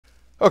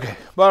Okay,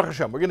 Baruch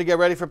Hashem, we're going to get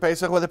ready for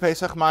Pesach with a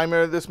Pesach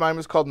maamar. This maamar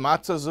is called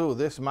Matzah Zu,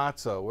 this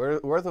matzah. Where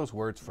are those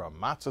words from?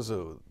 Matzah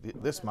Zu,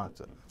 this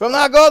matzah. From the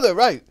Haggadah,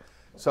 right.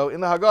 So in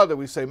the Haggadah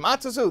we say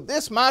Matzah Zu,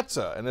 this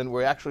matzah. And then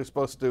we're actually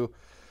supposed to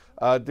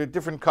do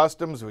different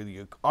customs, whether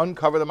you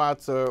uncover the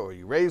matzah or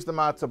you raise the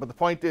matzah. But the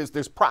point is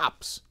there's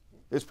props.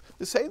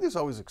 The Seder is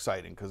always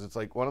exciting because it's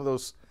like one of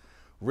those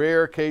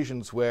rare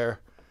occasions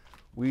where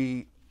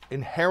we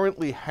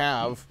inherently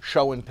have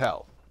show and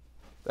tell.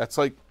 That's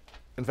like,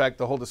 in fact,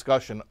 the whole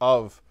discussion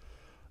of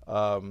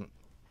in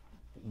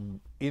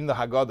the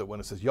Haggadah, when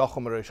it says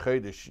Yachom Reish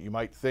Chodesh, you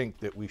might think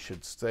that we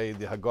should say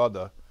the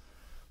Haggadah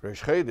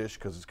Reish Chodesh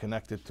because it's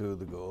connected to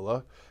the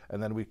Geula,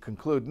 and then we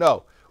conclude,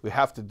 no, we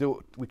have to do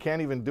it. We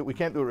can't do it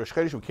Reish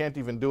Chodesh. We can't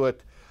even do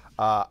it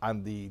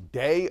on the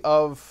day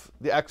of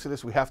the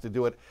Exodus. We have to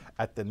do it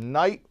at the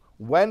night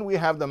when we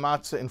have the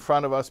matzah in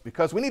front of us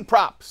because we need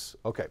props.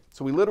 Okay,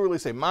 so we literally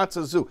say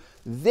Matzah Zu,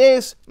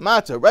 this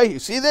matzah right here.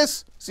 See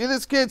this? See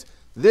this, kids?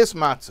 This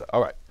matzah.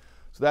 All right.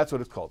 So that's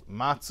what it's called.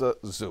 Matzah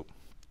Zu.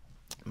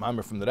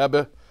 Maamar from the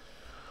Rebbe.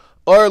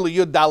 Or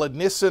Liyud Dalad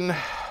Nissen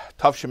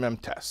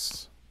Tavshemem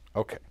Tes.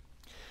 Okay.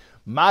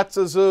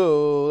 Matzah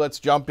Zu. Let's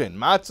jump in.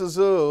 Matzah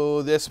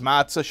Zu. This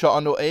matzah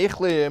sha'anu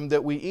eichlim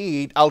that we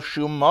eat. Al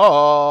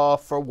Shumah.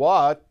 For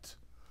what?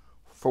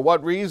 For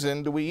what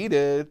reason do we eat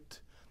it?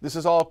 This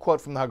is all a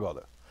quote from the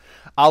Haggadah.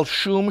 Al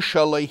Shum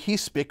Shalei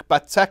Hispik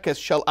Batzekes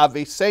Shal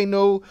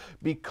Avesenu,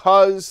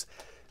 because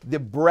the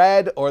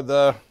bread or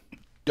the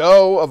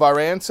dough of our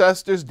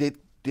ancestors did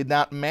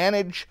not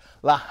manage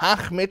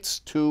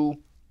lahachmitz to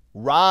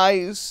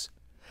rise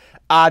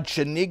before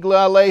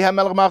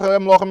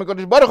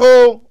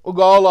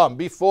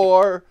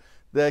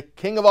the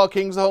King of all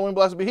kings, the Holy and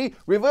Blessed be He,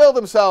 revealed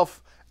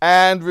himself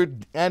and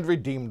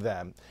redeemed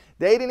them.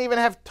 They didn't even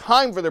have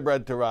time for their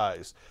bread to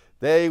rise.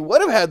 They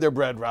would have had their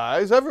bread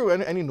rise.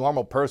 Any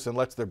normal person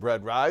lets their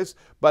bread rise,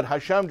 but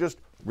Hashem just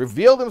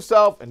revealed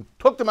himself and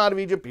took them out of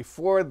Egypt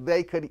before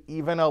they could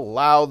even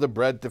allow the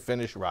bread to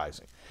finish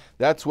rising.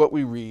 That's what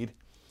we read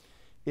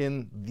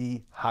in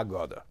the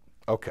Haggadah.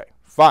 Okay,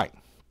 fine.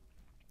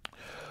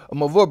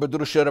 Now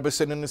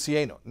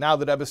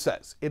the Rebbe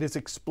says, it is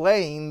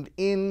explained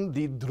in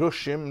the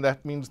drushim,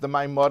 that means the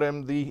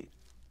maimarim, the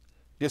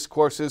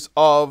discourses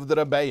of the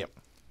Rebbeim.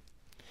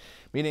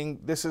 Meaning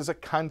this is a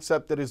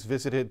concept that is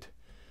visited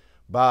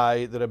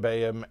by the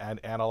Rebbeim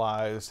and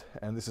analyzed,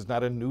 and this is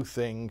not a new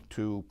thing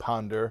to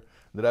ponder.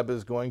 The Rebbe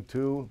is going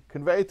to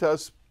convey to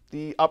us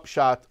the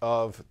upshot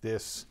of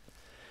this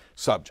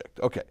subject.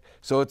 Okay,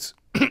 so it's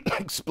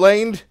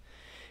explained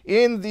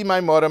in the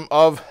Maimarim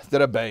of the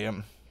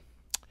Rebbeim.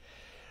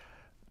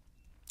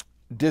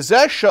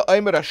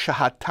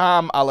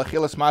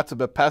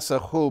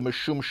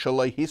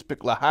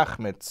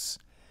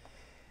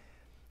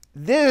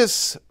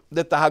 This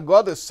that the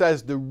Haggadah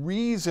says the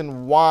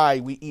reason why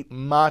we eat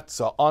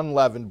matzah,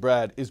 unleavened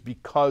bread, is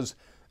because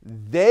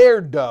their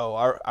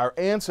dough, our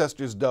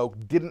ancestors' dough,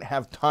 didn't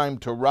have time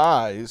to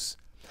rise.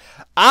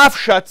 Even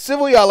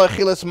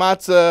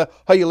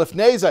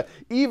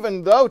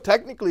though,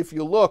 technically, if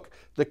you look,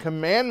 the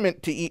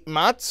commandment to eat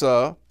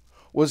matzah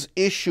was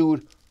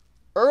issued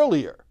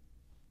earlier.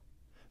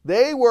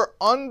 They were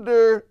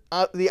under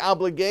the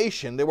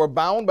obligation. They were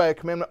bound by a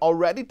commandment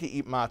already to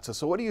eat matzah.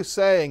 So what are you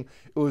saying?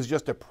 It was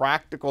just a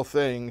practical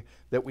thing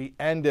that we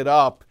ended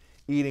up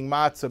eating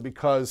matzah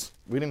because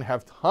we didn't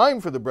have time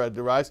for the bread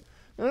to rise.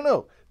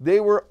 No. They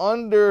were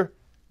under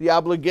the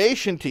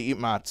obligation to eat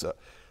matzah.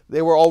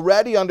 They were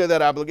already under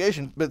that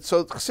obligation. But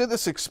so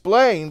this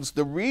explains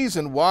the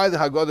reason why the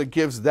Haggadah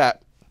gives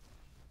that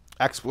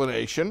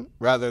explanation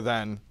rather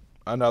than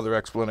another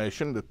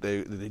explanation, that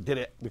they did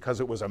it because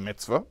it was a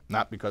mitzvah,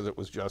 not because it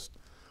was just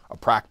a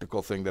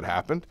practical thing that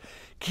happened.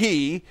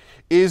 Key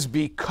is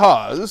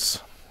because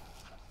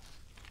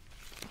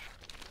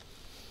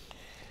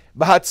in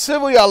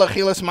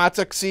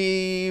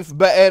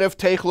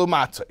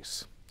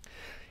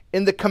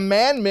the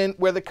commandment,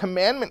 where the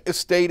commandment is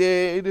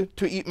stated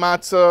to eat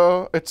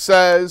matzah, it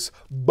says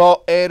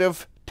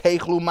ba'erev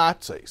teichlu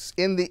matzos.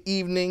 In the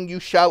evening you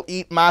shall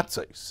eat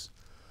matzos.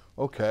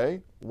 Okay,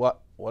 what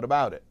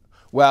about it?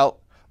 Well,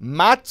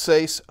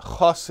 matzos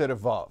choser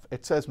vav.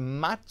 It says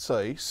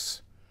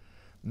matzos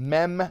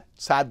mem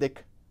tzadik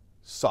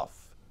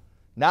sof,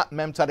 not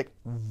mem tzadik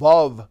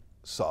vav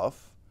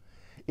sof.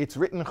 It's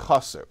written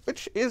choser,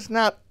 which is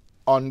not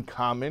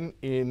uncommon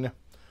in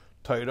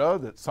Torah,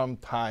 that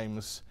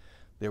sometimes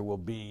there will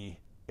be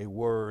a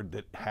word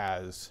that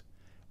has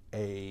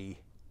a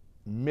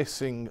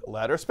missing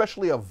letter,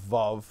 especially a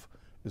vav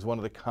is one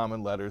of the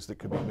common letters that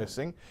could be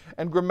missing.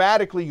 And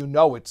grammatically, you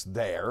know it's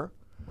there.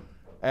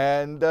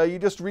 And you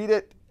just read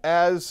it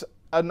as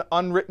an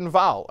unwritten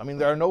vowel. I mean,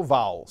 there are no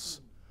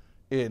vowels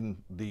in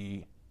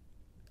the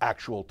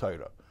actual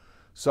Torah.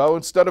 So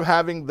instead of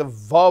having the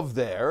vav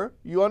there,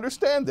 you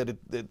understand that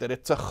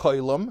it's a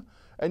cholam,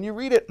 and you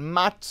read it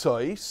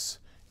matzos,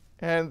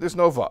 and there's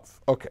no vav.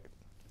 Okay.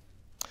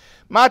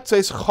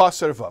 Matzos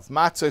choser vav.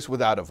 Matzos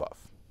without a vav.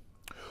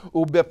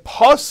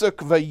 Ubepasuk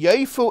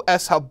vayefu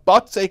es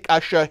habatzek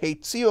asher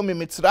hetziu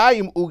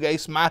mimitzrayim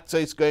ugeis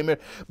matzah gomer.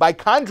 By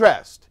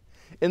contrast,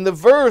 in the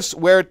verse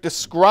where it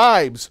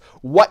describes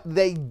what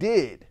they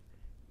did,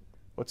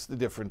 what's the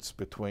difference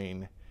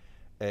between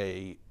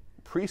a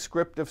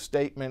prescriptive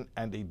statement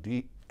and a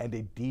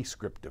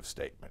descriptive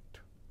statement?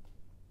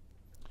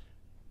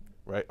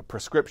 Right? A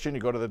prescription,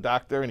 you go to the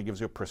doctor and he gives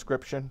you a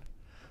prescription.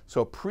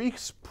 So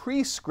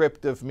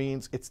prescriptive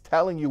means it's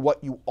telling you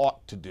what you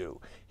ought to do.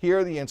 Here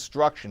are the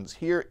instructions.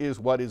 Here is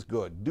what is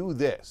good. Do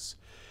this.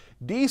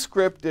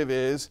 Descriptive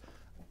is,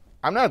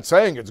 I'm not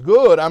saying it's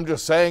good, I'm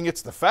just saying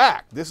it's the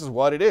fact. This is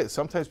what it is.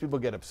 Sometimes people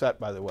get upset,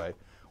 by the way,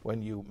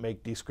 when you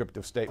make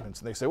descriptive statements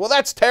and they say, well,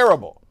 that's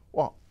terrible.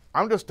 Well,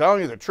 I'm just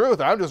telling you the truth.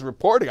 I'm just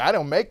reporting. I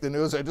don't make the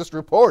news, I just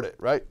report it,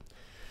 right?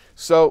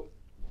 So,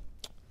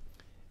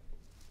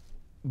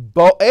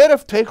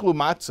 Bo'erev Techlu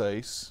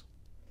Matzos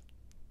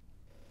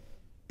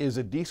is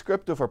a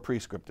descriptive or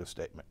prescriptive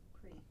statement?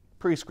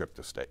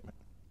 Prescriptive statement.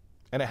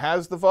 And it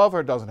has the vav or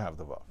it doesn't have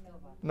the vav?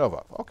 No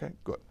vav. Okay,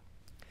 good.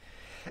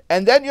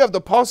 And then you have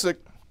the pasuk,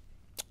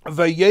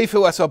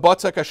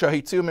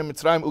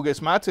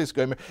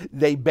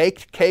 they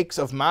baked cakes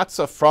of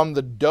matzah from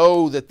the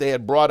dough that they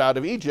had brought out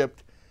of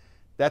Egypt.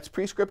 That's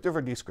prescriptive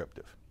or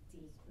descriptive?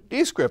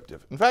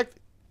 Descriptive. In fact,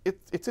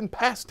 it's in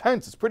past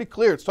tense. It's pretty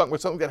clear. It's talking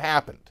about something that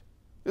happened.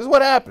 This is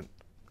what happened.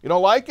 You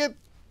don't like it?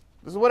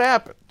 This is what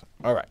happened.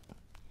 All right.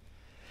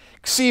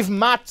 Ksiv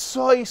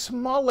matzos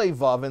male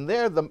vav, and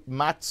there the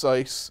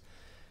matzos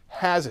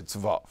has its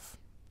vav.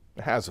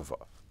 It has a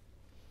vav.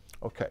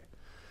 Okay.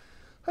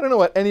 I don't know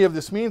what any of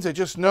this means. I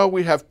just know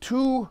we have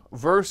two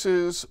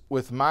verses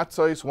with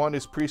matzos. One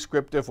is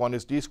prescriptive, one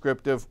is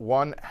descriptive.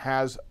 One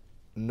has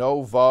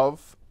no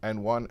vav,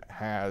 and one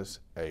has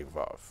a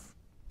vav.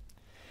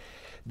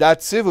 Dat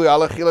tzivui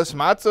al achilas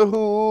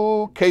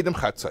matzahu kedem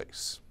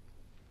chatzos.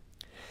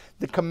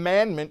 The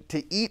commandment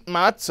to eat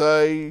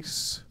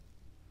matzos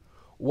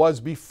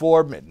was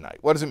before midnight.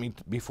 What does it mean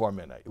before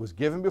midnight? It was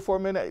given before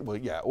midnight? Well,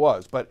 yeah, it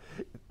was. But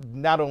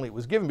not only it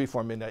was given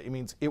before midnight, it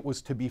means it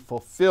was to be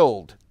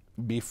fulfilled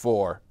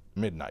before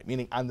midnight,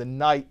 meaning on the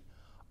night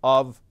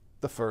of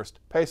the first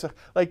Pesach,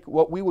 like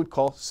what we would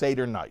call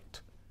Seder night.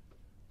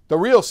 The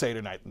real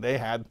Seder night. They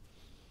had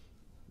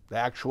the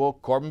actual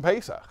Korban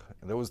Pesach.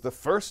 And it was the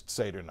first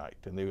Seder night.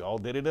 And they all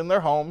did it in their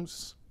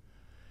homes.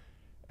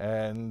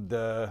 And,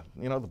 the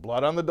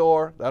blood on the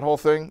door, that whole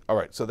thing. All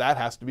right, so that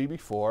has to be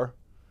before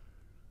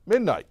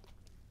midnight.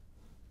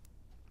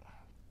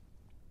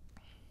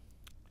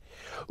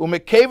 Now,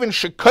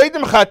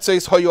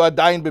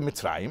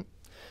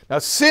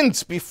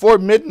 since before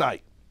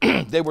midnight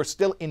they were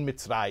still in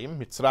Mitzrayim,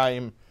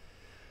 Mitzrayim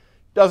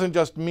doesn't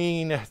just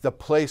mean the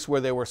place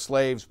where they were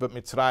slaves, but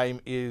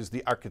Mitzrayim is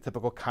the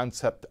archetypical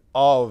concept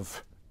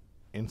of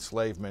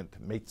enslavement,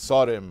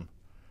 Meitzorim,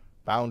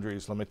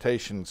 boundaries,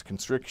 limitations,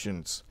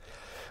 constrictions.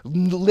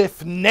 Before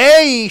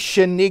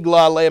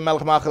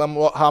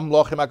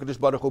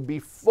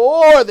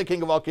the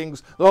King of all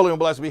kings, the Holy and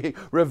Blessed be He,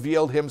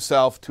 revealed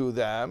Himself to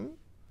them.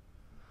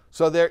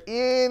 So they're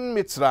in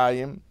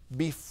Mitzrayim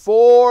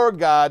before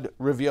God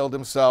revealed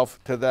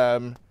Himself to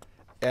them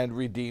and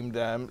redeemed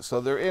them.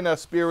 So they're in a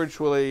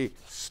spiritually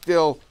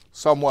still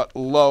somewhat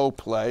low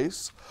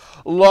place.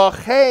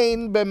 That's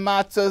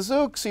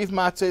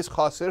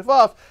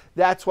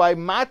why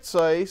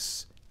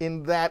matzos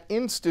in that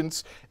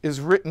instance is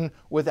written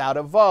without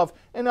a vav.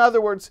 In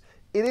other words,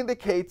 it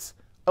indicates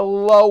a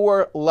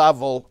lower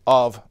level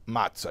of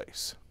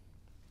matzos.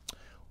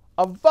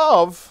 A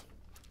vav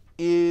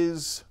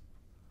is,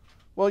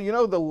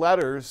 well, the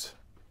letters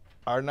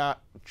are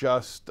not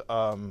just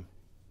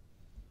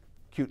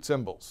cute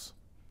symbols.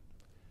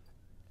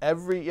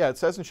 It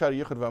says in Shari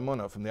Yichud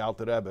V'Amunah from the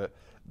Alter Rebbe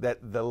that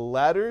the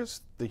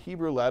letters, the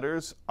Hebrew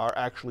letters, are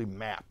actually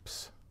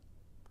maps.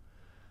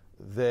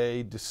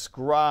 They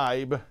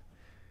describe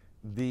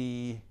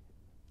they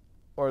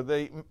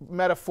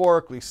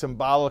metaphorically,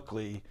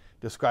 symbolically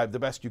describe the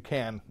best you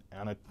can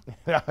on a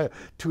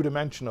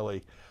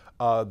two-dimensionally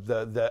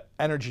the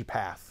energy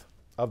path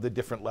of the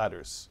different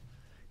letters.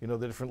 The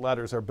different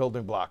letters are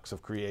building blocks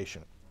of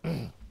creation.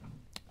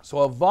 So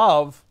a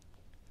vav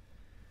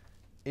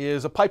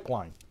is a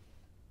pipeline,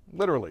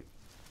 literally.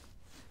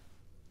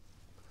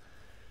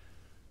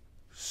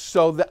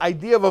 So the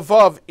idea of a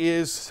vav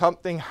is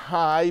something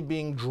high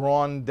being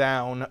drawn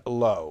down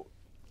low.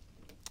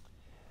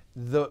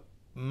 The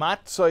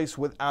matzos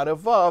without a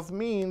vav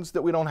means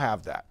that we don't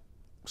have that.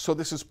 So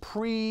this is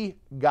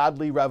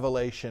pre-godly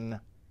revelation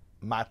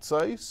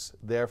matzos,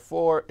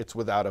 therefore it's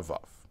without a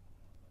vav.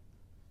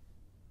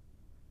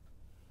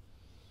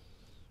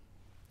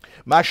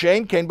 By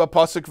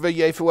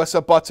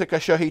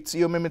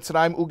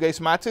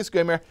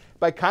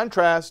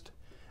contrast,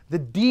 the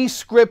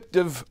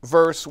descriptive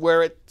verse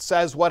where it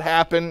says what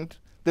happened,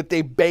 that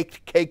they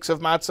baked cakes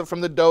of matzah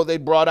from the dough they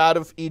brought out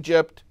of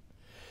Egypt,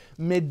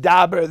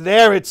 midaber,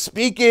 there it's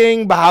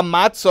speaking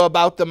b'hamatzah,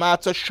 about the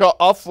matzah,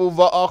 sha'afu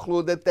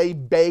va'achlu, that they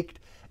baked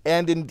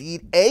and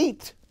indeed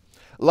ate,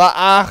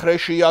 la'achre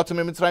sheyatzim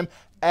in Mitzrayim,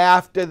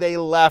 after they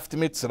left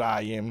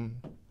Mitzrayim.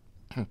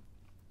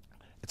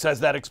 It says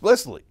that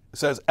explicitly. It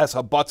says, "Es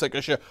habatzak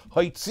asher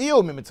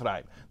hoitziu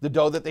miMitzrayim," the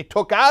dough that they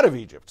took out of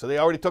Egypt. So they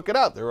already took it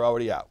out. They were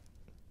already out.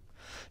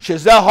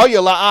 Shezeh hoya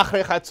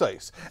la'achrei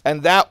chatzos,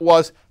 and that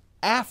was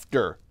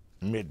after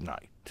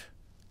midnight,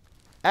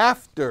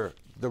 after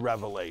the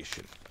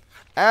revelation,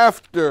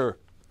 after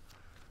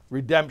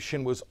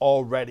redemption was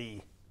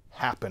already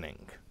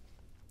happening.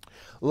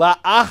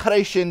 After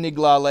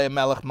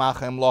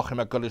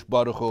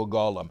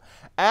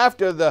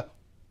the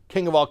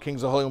King of all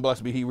kings, the Holy and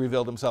Blessed be He,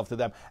 revealed Himself to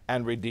them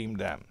and redeemed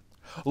them.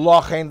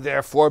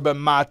 Therefore,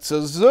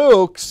 Matzah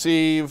Zu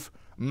ksiv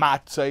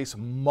matzos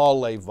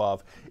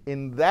molevav.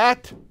 In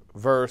that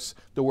verse,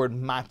 the word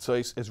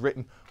matzos is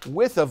written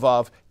with a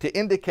vav to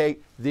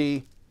indicate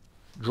the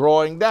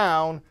drawing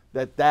down,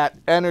 that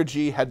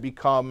energy had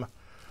become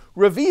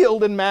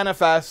revealed and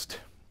manifest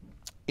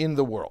in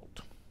the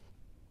world.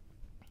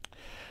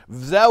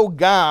 V'zeu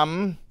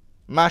gam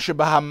mashe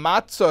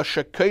b'hamatzah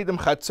shekedem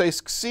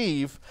chatzos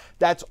ksiv.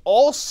 That's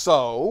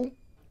also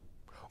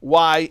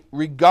why,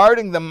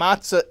 regarding the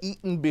matzah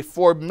eaten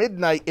before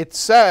midnight, it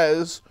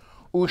says,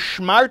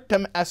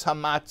 "Ushmartem es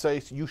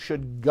hamatzos," you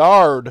should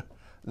guard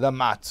the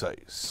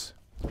matzos.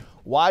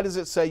 Why does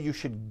it say you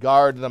should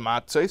guard the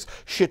matzos?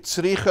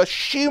 Shetzricha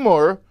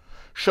shimur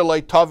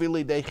shalei tavi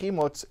lidei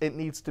chimutz. It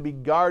needs to be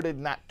guarded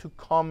not to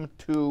come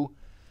to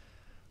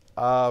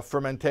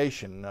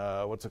fermentation.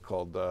 What's it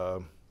called?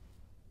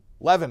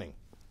 Leavening.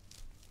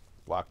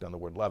 Blocked on the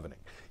word leavening.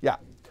 Yeah.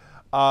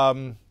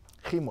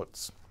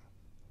 Chimutz.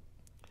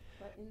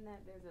 But in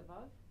that there's a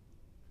vav?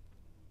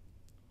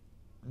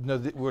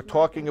 No, we're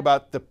talking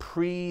about the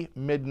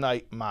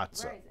pre-midnight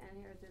matzah. Right, and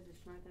here it says the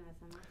shmartem es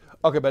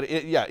hamatzah. Okay, but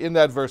in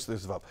that verse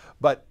there's a vav.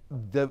 But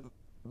the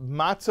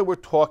matzah we're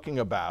talking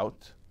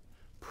about,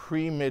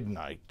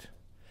 pre-midnight,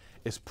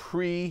 is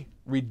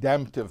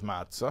pre-redemptive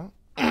matzah.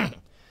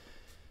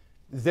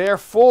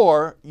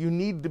 Therefore, you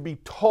need to be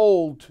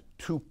told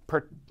to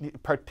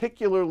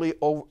particularly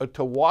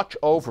to watch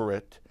over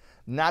it,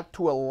 not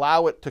to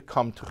allow it to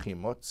come to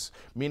chimutz,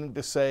 meaning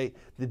to say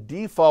the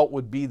default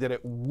would be that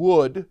it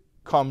would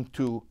come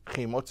to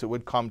chimutz, it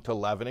would come to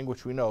leavening,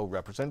 which we know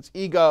represents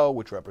ego,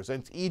 which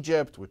represents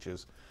Egypt, which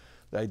is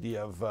the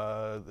idea of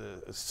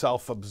the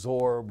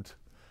self-absorbed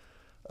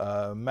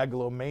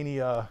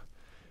megalomania,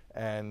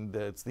 and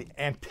it's the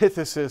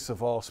antithesis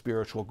of all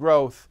spiritual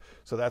growth.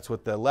 So that's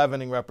what the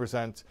leavening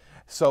represents.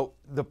 So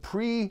the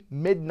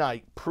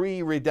pre-midnight,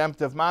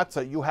 pre-redemptive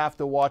matzah, you have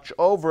to watch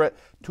over it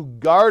to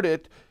guard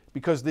it,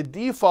 because the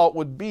default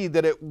would be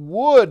that it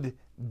would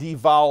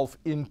devolve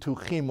into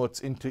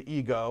chimutz, into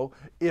ego,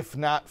 if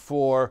not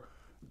for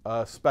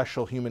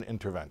special human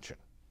intervention.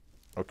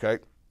 Okay?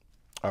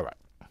 All right.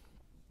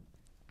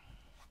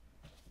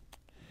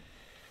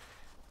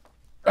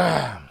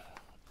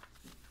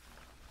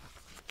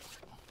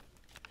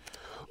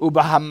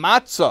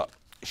 Ubahamatzah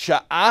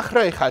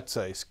sha'achrei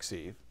chatzos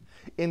ksiv.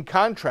 In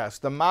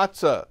contrast, the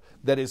matzah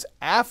that is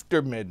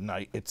after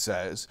midnight, it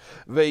says,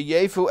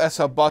 ve'yefu es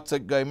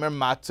habatzak gomer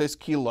matzos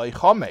kiloi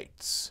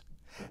chometz.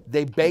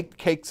 They baked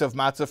cakes of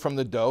matzah from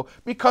the dough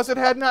because it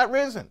had not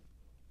risen.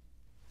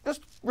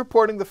 Just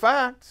reporting the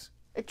facts.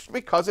 It's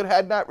because it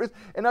had not risen.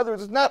 In other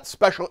words, it's not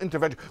special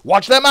intervention.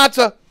 Watch that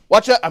matzah.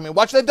 Watch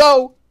that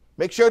dough.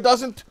 Make sure it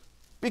doesn't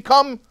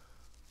become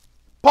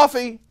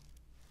puffy.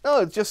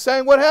 No, it's just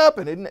saying what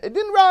happened. It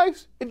didn't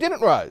rise. It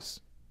didn't rise.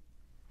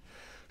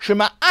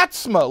 Shema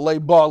atzma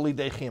le'ba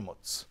lidei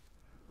chimutz.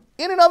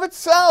 In and of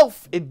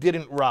itself, it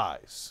didn't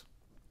rise.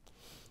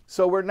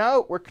 So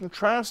we're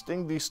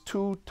contrasting these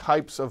two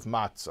types of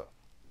matzah.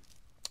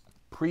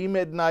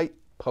 Pre-midnight,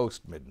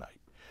 post-midnight.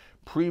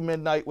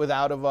 Pre-midnight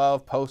without a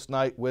vav,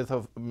 post-midnight with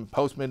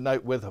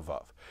a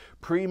vav.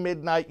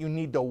 Pre-midnight, you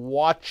need to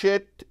watch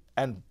it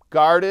and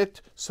guard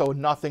it so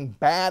nothing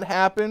bad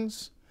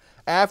happens.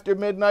 After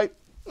midnight,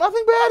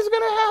 nothing bad is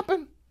going to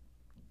happen.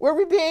 We're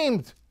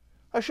redeemed.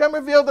 Hashem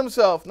revealed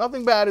Himself.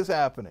 Nothing bad is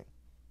happening.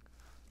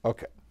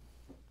 Okay.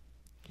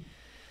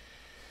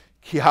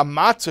 Ki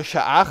hamatzah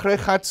sha'achrei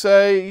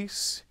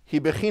chatzos hi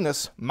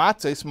bechinas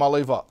matzos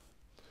malevav.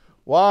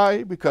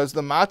 Why? Because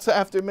the matzah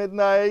after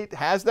midnight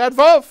has that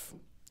vav,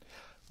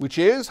 which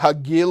is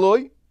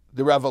hagiloi,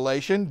 the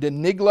revelation, the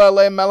nigla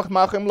le melech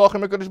machim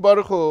lochem HaKadosh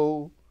Baruch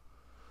Hu,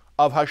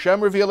 of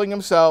Hashem revealing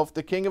Himself,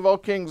 the King of all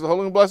kings, the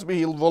Holy and Blessed be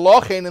He,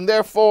 v'lochen, and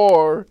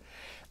therefore,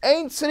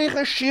 ein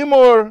tzricha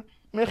shimur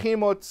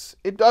mechimutz.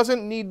 It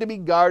doesn't need to be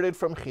guarded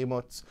from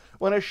chimutz.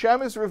 When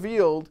Hashem is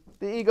revealed,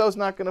 the ego is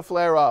not going to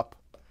flare up.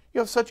 You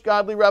have such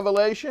godly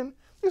revelation,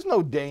 there's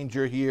no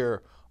danger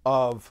here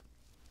of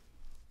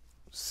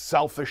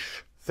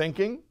selfish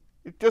thinking.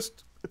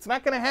 It's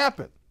not going to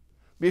happen.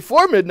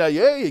 Before midnight,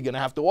 you're going to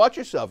have to watch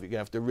yourself. You're going to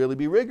have to really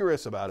be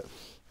rigorous about it.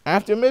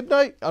 After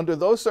midnight, under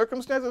those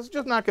circumstances, it's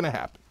just not going to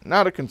happen.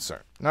 Not a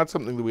concern. Not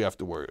something that we have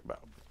to worry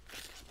about.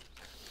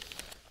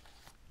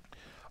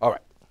 All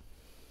right.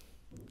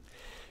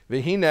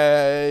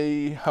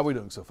 V'hinei, how are we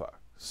doing so far?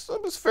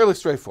 So it's fairly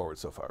straightforward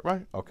so far,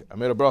 right? Okay. I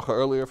made a bracha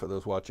earlier for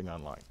those watching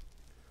online.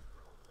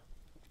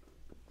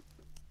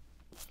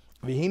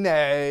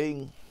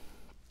 V'hinei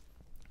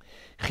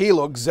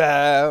chiluk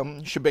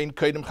zeh shebein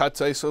kodim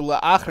chatzos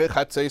u'la'achri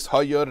chatzos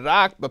hayor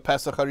rak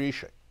b'Pesach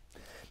harishon.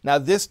 Now,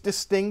 this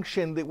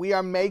distinction that we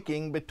are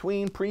making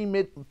between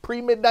pre-midnight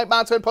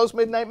matzah and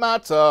post-midnight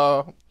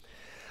matzah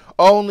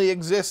only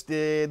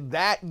existed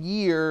that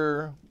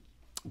year,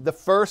 the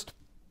first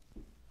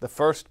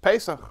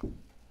Pesach,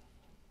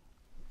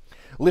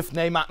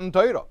 Lifnei Matan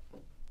Torah,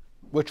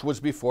 which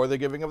was before the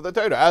giving of the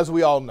Torah. As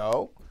we all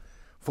know,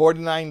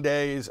 49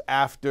 days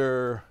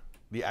after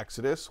the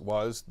Exodus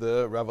was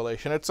the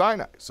revelation at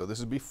Sinai. So this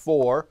is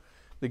before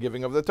the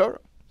giving of the Torah.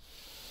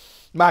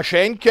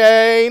 Mashen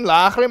Kain,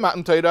 Lachre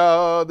Matan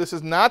Torah. This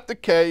is not the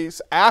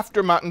case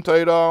after Matan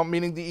Torah,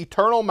 meaning the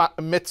eternal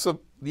mitzvah,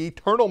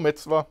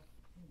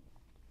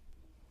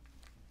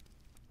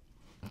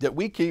 that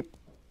we keep.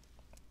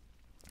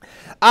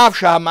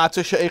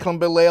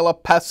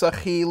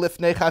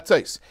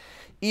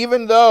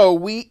 Even though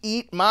we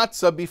eat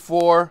matzah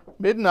before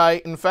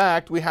midnight, in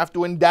fact, we have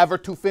to endeavor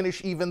to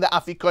finish even the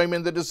afikoim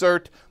and the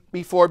dessert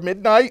before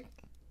midnight.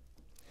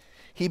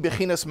 He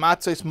bechinas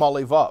matzahs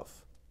malevav.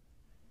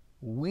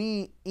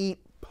 We eat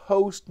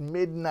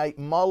post-midnight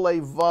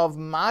malevav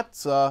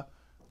matzah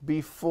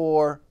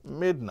before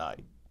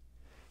midnight.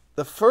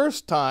 The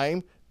first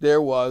time there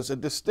was a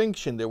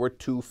distinction. There were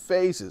two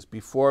phases: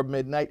 before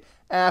midnight,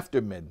 after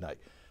midnight.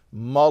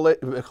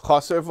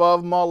 Chaser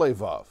vav,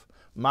 malevav.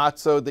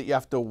 Matzah that you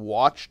have to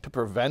watch to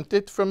prevent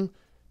it from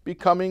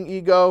becoming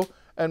ego,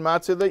 and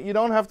matzah that you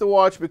don't have to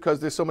watch because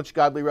there's so much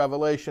godly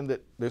revelation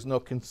that there's no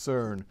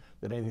concern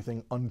that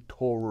anything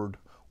untoward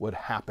would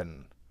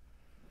happen.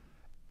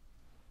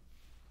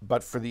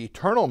 But for the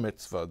eternal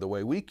mitzvah, the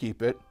way we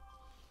keep it,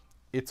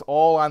 it's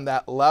all on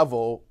that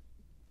level,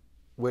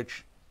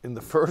 which in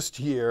the first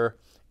year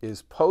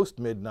is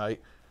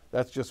post-midnight.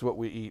 That's just what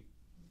we eat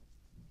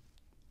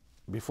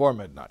before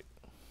midnight.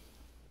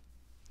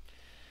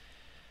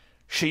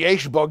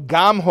 Sheyesh bo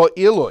gam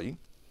ha'iloi,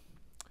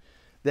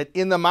 that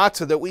in the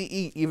matzah that we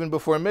eat even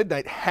before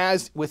midnight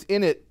has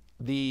within it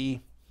the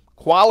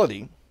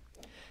quality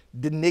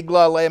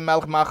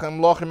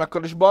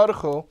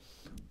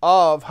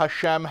of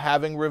Hashem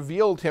having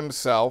revealed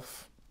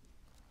himself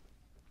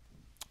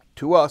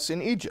to us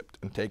in Egypt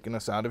and taken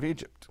us out of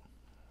Egypt.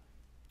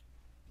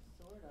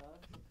 Sort of.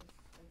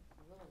 It's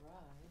a little rye.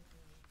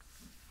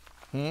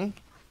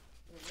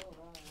 It's a little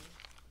rye.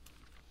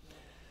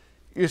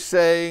 You're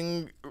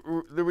saying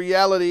the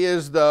reality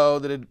is, though,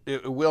 that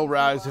it will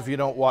rise if you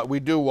don't watch. We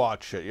do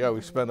watch it. Yeah,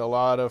 we spend a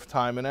lot of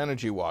time and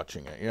energy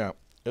watching it. Yeah,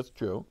 it's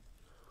true.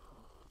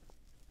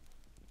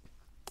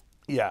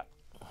 Yeah.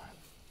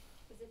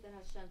 Is it that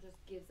Hashem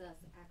just gives us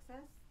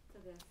access to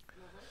this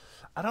moment?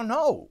 I don't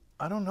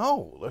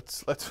know.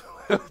 Let's let's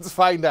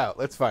find out.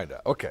 Let's find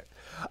out. Okay.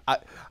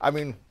 I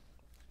mean,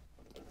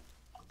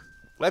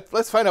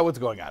 let's find out what's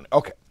going on.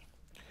 Okay.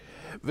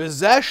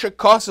 V'zeh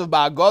shekosav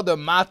ba'Haggadah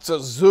Matzah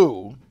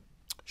Zu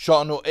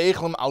sha'anu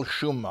eichlem al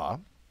shumma.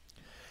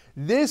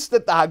 This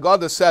that the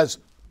Haggadah says,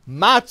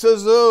 Matzah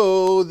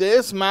Zu,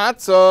 this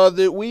matzah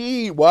that we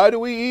eat, why do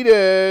we eat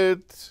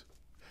it?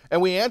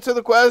 And we answer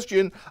the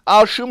question,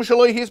 al shum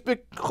shaloi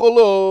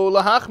hisbechulu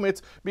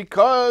lahachmitz,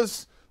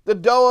 because the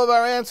dough of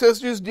our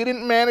ancestors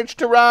didn't manage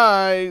to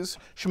rise.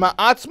 Shema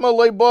atzma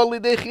loy bo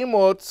lidei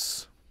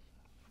chimutz.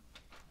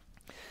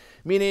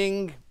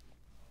 Meaning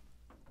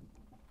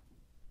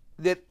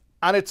that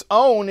on its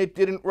own it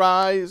didn't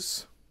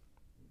rise.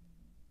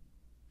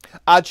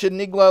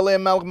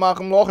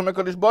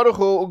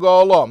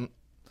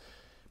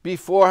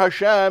 Before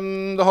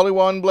Hashem, the Holy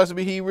One, blessed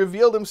be He,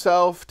 revealed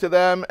Himself to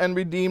them and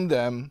redeemed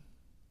them.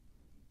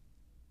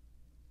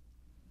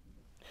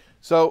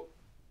 So,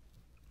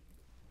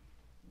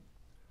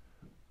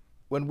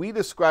 when we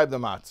describe the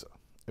matzah,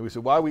 and we say,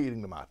 why are we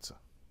eating the matzah?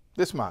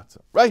 This matzah,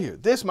 right here,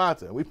 this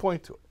matzah, and we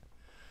point to it.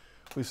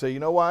 We say,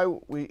 you know why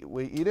we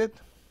eat it?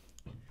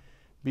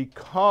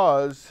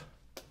 Because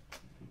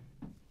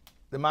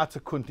the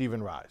matzah couldn't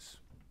even rise.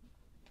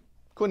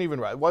 Couldn't even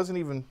rise. It wasn't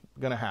even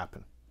going to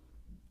happen.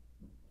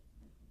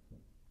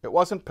 It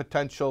wasn't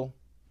potential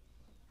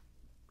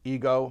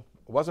ego.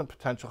 It wasn't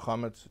potential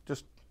chametz.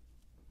 It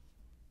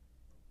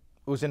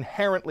was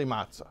inherently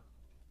matzah.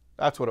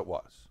 That's what it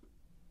was.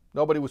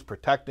 Nobody was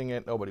protecting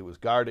it. Nobody was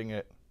guarding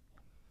it.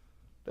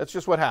 That's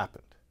just what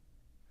happened.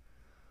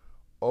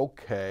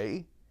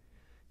 Okay.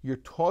 You're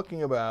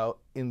talking about,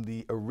 in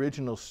the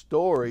original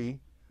story,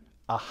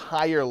 a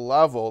higher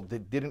level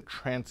that didn't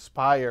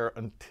transpire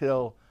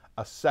until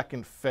a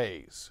second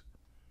phase,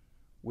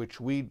 which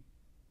we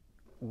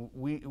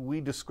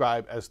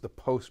describe as the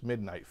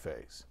post-midnight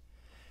phase.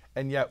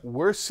 And yet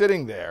we're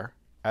sitting there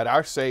at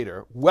our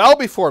Seder, well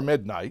before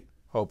midnight,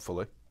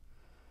 hopefully,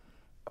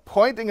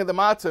 pointing at the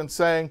matzah and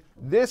saying,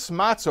 this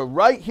matzah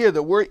right here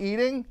that we're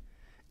eating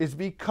is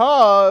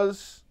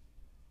because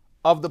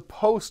of the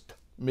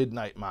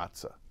post-midnight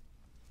matzah.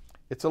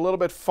 It's a little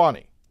bit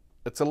funny.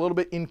 It's a little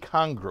bit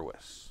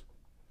incongruous.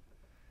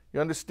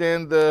 You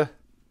understand the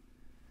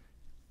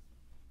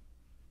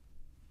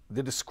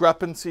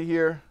discrepancy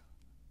here?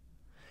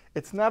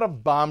 It's not a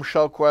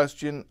bombshell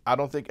question. I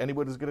don't think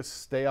anybody's going to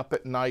stay up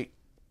at night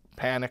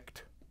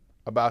panicked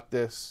about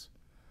this,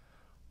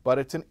 but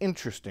it's an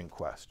interesting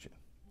question.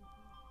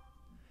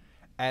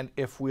 And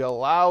if we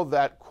allow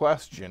that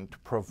question to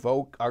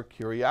provoke our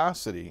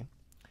curiosity,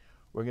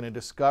 we're going to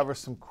discover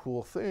some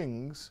cool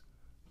things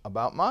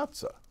about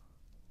matzah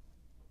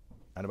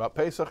and about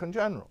Pesach in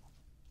general.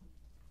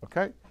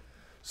 Okay?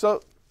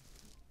 So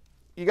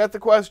you got the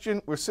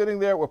question. We're sitting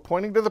there. We're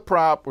pointing to the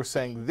prop. We're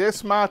saying,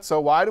 this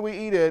matzah, why do we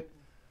eat it?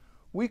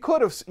 We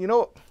could have,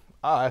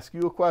 I'll ask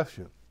you a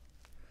question.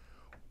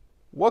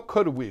 What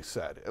could we have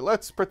said?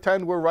 Let's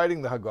pretend we're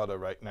writing the Haggadah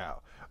right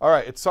now. All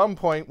right, at some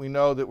point we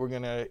know that we're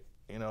going to,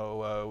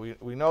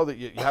 we know that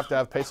you have to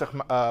have Pesach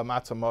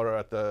matzah morah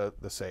at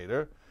the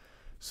Seder.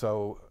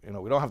 So,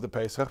 we don't have the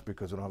Pesach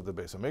because we don't have the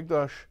Beis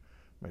HaMikdash.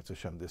 Mitzvah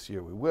Shem this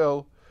year we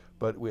will.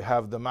 But we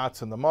have the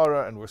matzah and the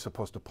morah, and we're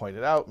supposed to point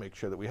it out, make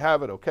sure that we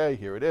have it. Okay,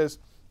 here it is.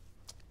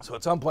 So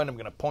at some point I'm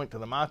going to point to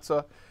the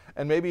matzah,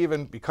 and maybe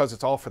even because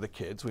it's all for the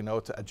kids, we know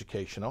it's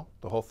educational.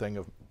 The whole thing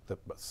of the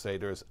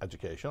Seder is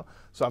educational.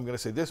 So I'm going to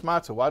say, this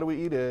matzah, why do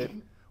we eat it?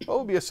 What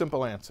would be a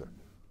simple answer?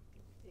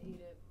 They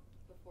eat it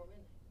before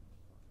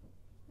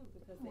midnight.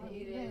 Because they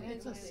eat it.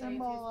 It's a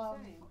symbol of.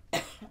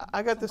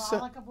 I got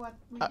symbolic of what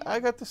we I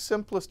got the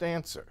simplest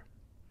answer.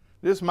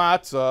 This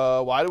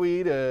matzah, why do we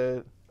eat it?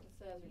 It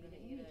says you're going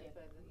to eat it,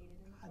 but we eat it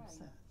in the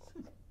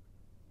morning.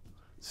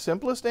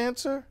 Simplest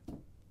answer?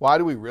 Why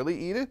do we really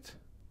eat it?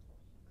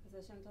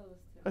 Because Hashem told us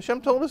to.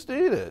 Hashem told us to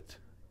eat it.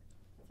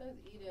 It says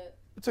eat it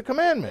It's a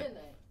commandment.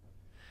 midnight.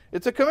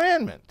 It's a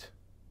commandment.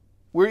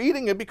 We're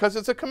eating it because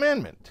it's a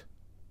commandment.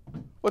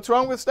 What's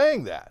wrong with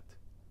saying that?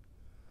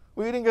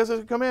 We're eating because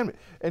it's a commandment.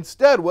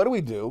 Instead, what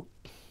do?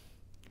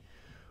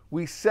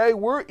 We say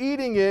we're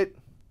eating it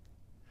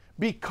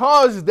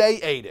because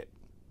they ate it.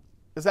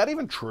 Is that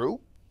even true?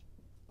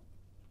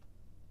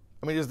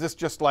 I mean, is this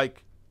just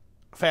like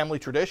family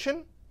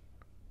tradition?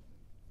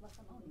 That's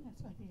like,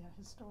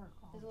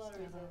 historical. There's a lot of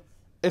reasons.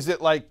 Is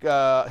it like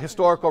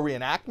historical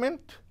reenactment?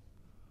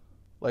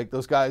 Like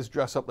those guys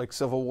dress up like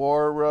Civil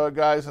War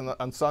guys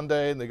on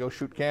Sunday and they go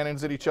shoot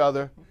cannons at each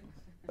other?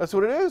 That's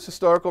what it is,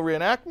 historical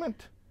reenactment.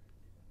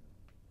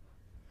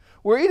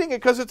 We're eating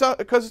it because it's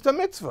a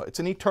mitzvah. It's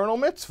an eternal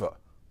mitzvah.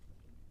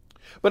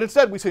 But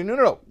instead we say,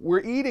 no.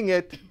 We're eating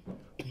it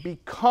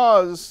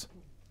because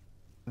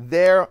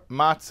their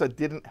matzah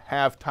didn't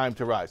have time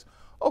to rise.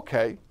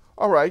 Okay,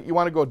 all right, you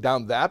want to go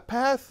down that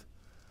path?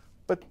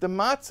 But the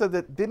matzah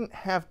that didn't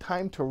have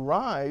time to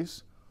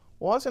rise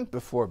wasn't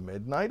before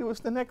midnight. It was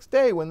the next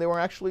day when they were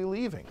actually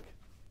leaving.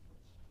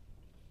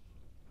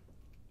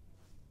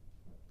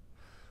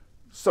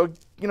 So,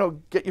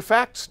 get your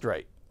facts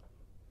straight.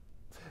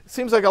 It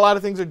seems like a lot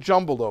of things are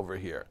jumbled over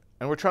here,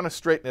 and we're trying to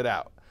straighten it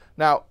out.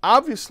 Now,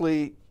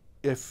 obviously,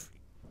 if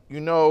you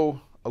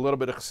know a little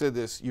bit of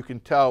Chassidus, you can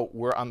tell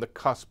we're on the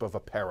cusp of a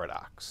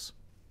paradox.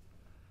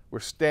 We're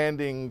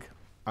standing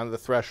on the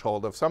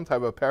threshold of some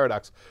type of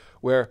paradox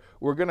where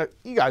we're going to,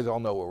 you guys all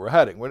know where we're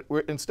heading. We're,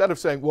 instead of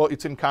saying, well,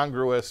 it's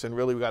incongruous and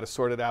really we got to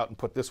sort it out and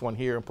put this one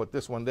here and put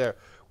this one there,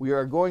 we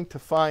are going to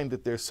find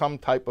that there's some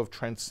type of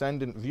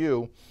transcendent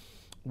view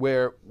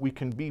where we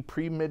can be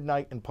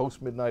pre-midnight and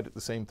post-midnight at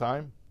the same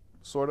time,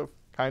 sort of,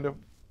 kind of,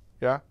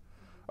 yeah?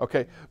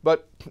 Okay,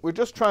 but we're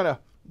just trying to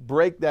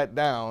break that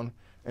down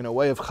in a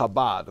way of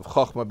Chabad, of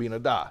Chochmah Bina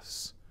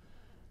Das,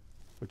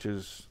 which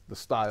is the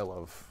style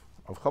of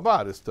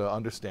Chabad, is to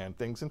understand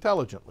things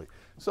intelligently.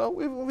 So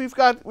we've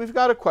got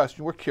a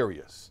question. We're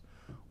curious.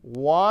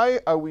 Why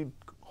are we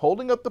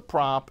holding up the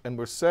prop and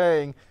we're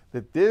saying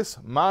that this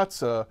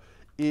matzah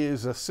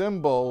is a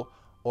symbol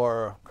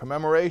or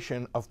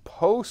commemoration of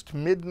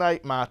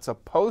post-midnight matzah,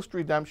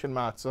 post-redemption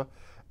matzah,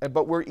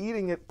 but we're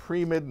eating it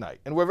pre-midnight?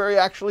 And we're very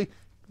actually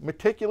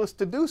meticulous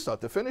to do so,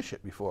 to finish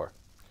it before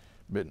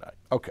midnight.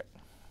 Okay.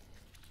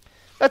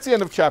 That's the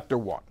end of chapter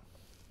 1.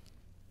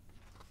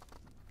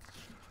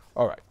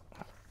 All right.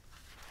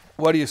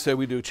 What do you say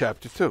we do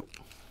chapter 2?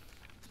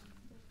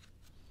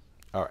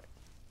 All right.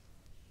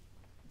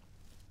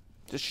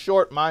 Just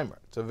short maamar.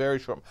 It's a very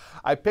short.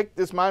 I picked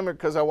this maamar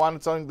because I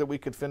wanted something that we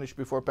could finish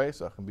before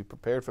Pesach and be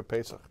prepared for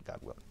Pesach, God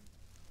willing.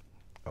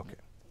 Okay.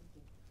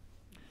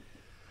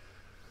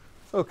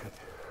 Okay.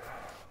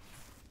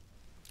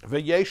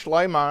 V'yesh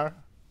leimar.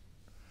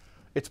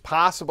 It's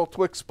possible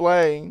to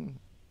explain.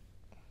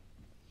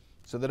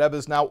 So the Rebbe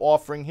is now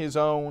offering his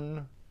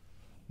own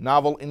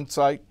novel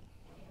insight.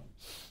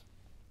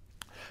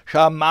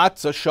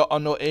 Sha'matzah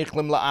sha'anu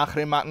eichlim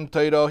la'achri matan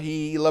Torah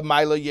hi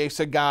l'mayla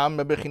yesagam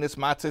mebechinas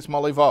matzahs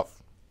malevov.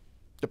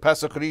 The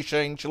Pesach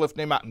Rishon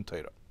shelifnei matan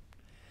Torah.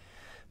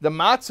 The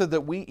matzah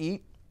that we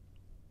eat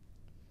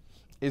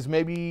is,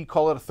 maybe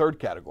call it a third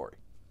category.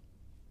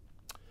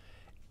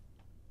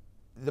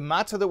 The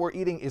matzah that we're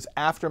eating is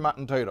after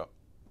matan Torah,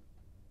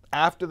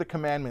 after the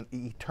commandment,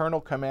 the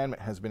eternal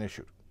commandment has been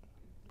issued.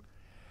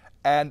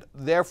 And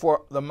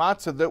therefore, the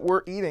matzah that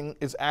we're eating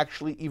is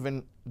actually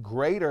even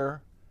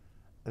greater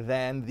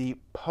than the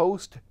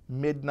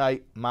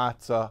post-midnight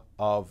matzah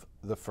of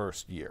the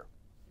first year.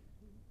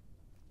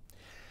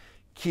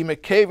 Ki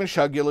mekeven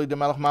shagili de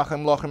melech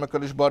machem lochem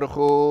HaKadosh Baruch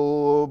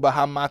Hu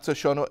b'ham matzah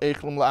shonu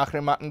eichlum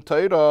la'achre matan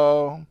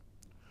Torah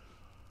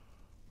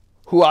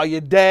hu al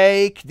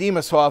yedei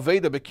kdimas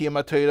ha'aveda b'kiyam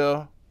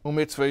ha'Torah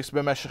u'mitzvahs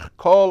b'meshech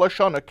kol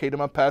hashana kedem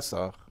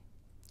ha'Pesach.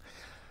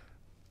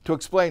 To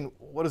explain,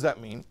 what does that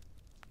mean?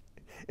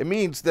 It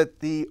means that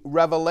the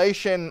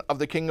revelation of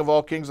the King of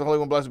all kings, the Holy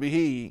One, blessed be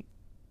He,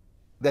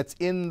 that's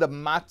in the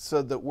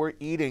matzah that we're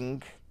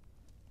eating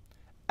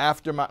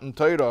after Matan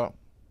Torah,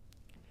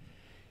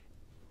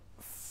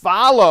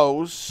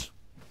 follows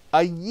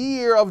a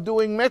year of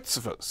doing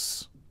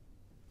mitzvahs.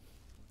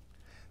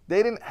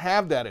 They didn't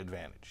have that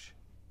advantage.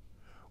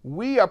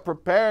 We are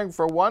preparing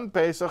for one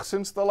Pesach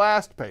since the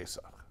last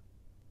Pesach.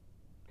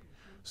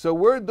 So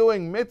we're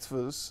doing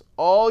mitzvahs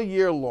all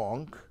year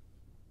long,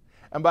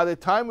 and by the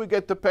time we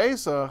get to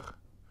Pesach,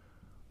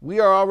 we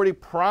are already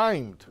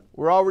primed.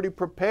 We're already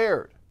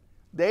prepared.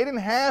 They didn't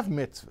have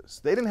mitzvahs.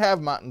 They didn't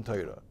have Matan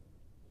Torah.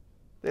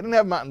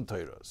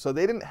 So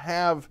they didn't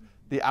have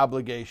the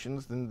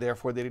obligations, and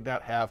therefore they did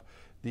not have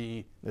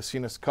the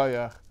nesinas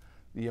koyach,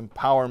 the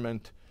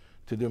empowerment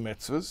to do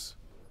mitzvahs.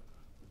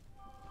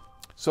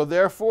 So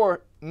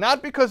therefore,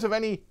 not because of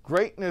any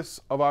greatness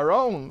of our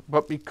own,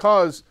 but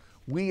because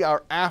we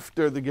are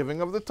after the giving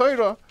of the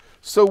Torah,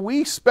 so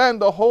we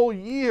spend the whole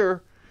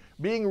year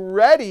being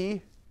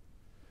ready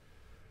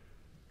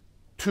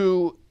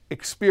to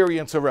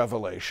experience a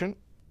revelation.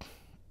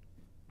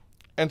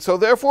 And so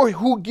therefore,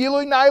 hu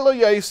gilui nailo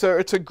yeser,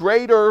 it's a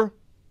greater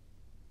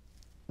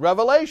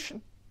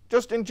revelation.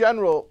 Just in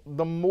general,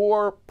 the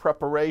more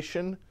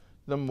preparation,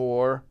 the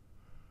more,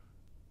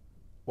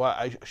 well,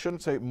 I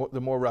shouldn't say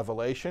the more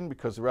revelation,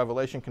 because the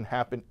revelation can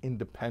happen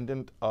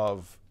independent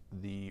of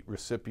the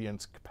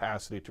recipient's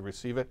capacity to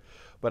receive it.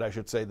 But I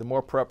should say the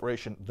more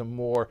preparation, the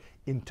more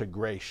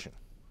integration.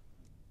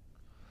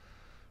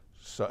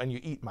 So, and you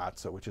eat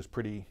matzah, which is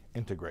pretty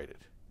integrated.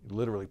 You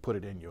literally put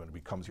it in you and it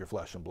becomes your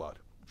flesh and blood,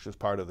 which is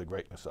part of the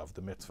greatness of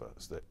the mitzvah,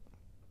 is that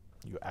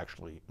you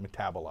actually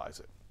metabolize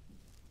it.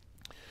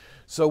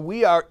 So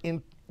we are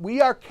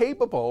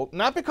capable,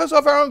 not because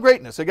of our own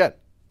greatness, again,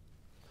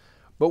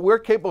 but we're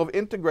capable of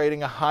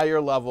integrating a higher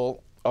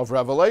level of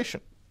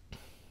revelation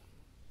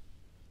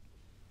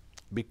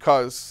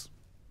because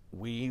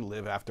we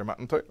live after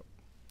Matan Torah.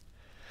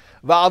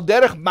 V'al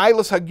derech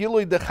meilas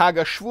hagilui de Chag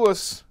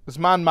HaShavuos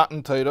zman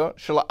Matan Torah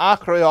shel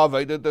achrei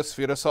ha'aveda de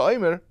Sfiras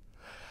ha'omer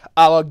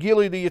al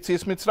hagilui de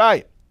Yetzias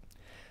Mitzrayim.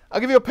 I'll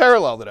give you a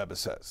parallel that Rebbe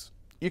says.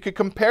 You could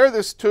compare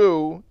this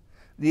to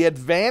the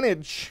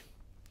advantage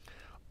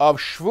of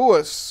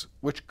Shavuos,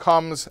 which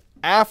comes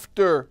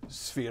after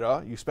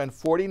Sfira. You spend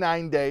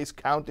 49 days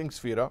counting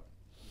Sfira.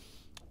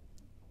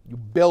 You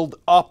build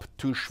up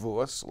to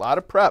Shavuos. A lot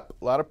of prep.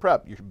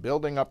 You're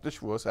building up to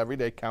Shavuos every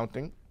day,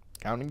 counting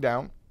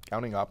down,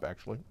 counting up,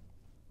 actually.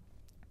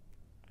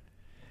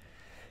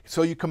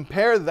 So you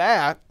compare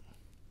that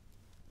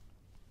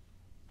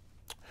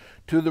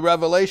to the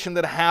revelation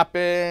that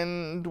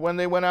happened when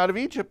they went out of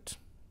Egypt.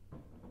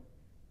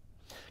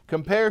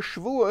 Compare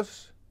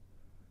Shavuos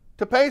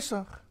to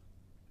Pesach.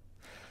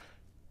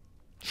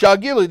 Yes,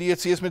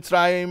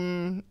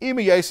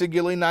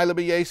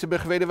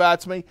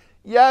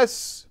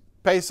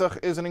 Pesach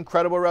is an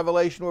incredible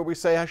revelation where we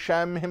say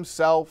Hashem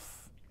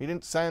himself, he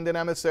didn't send an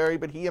emissary,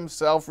 but he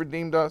himself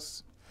redeemed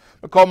us.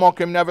 But it was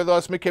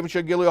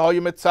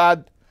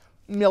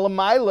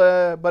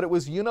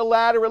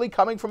unilaterally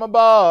coming from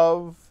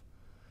above.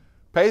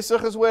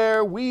 Pesach is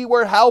where we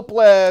were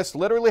helpless,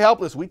 literally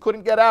helpless. We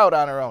couldn't get out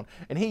on our own.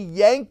 And he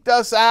yanked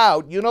us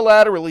out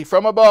unilaterally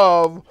from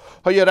above.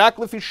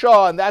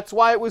 And that's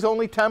why it was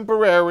only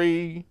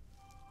temporary.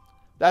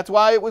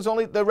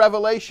 The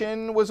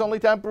revelation was only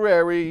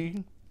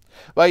temporary.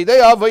 But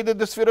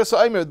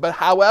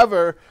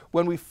however,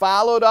 when we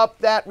followed up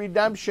that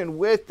redemption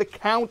with the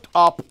count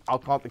up, I'll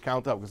call it the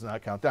count up because it's not a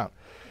count down.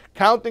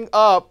 Counting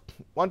up,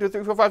 1, 2,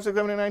 3, 4, 5, 6,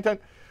 7, 8, 9, 10,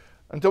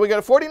 until we get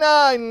to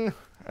 49.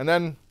 And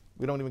then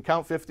we don't even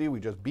count 50, we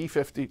just be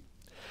 50.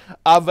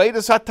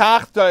 Avedas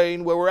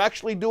hatachtain, where we're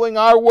actually doing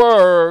our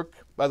work.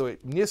 By the way,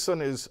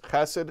 Nisan is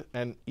chesed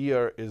and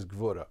Iyar is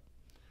gvura.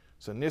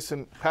 So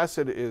Nisan,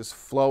 chesed is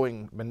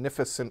flowing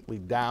magnificently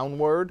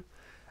downward,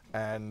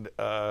 and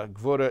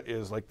gvura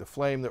is like the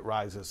flame that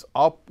rises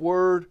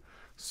upward.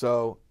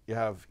 So you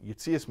have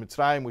Yetzias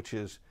Mitzrayim, which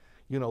is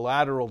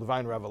unilateral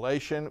divine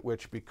revelation,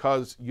 which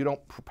because you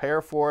don't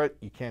prepare for it,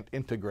 you can't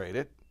integrate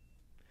it.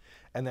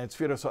 And then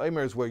Sfiras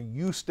ha'omer is where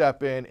you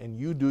step in and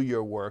you do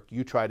your work.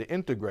 You try to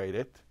integrate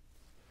it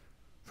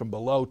from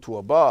below to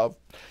above.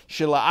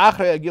 And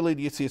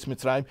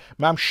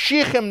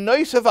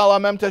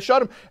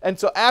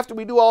so after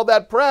we do all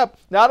that prep,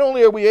 not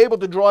only are we able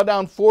to draw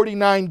down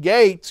 49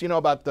 gates,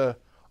 about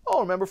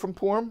remember from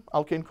Purim,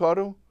 Al Ken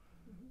Koru?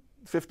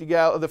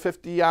 The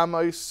 50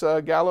 Amos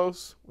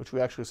gallows, which we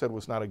actually said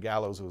was not a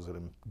gallows, it was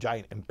a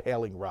giant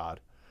impaling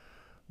rod.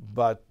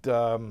 But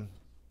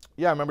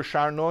remember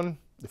Shar Nun?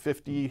 The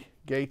 50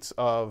 gates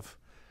of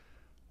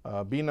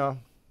Bina,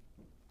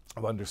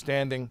 of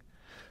understanding.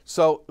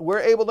 So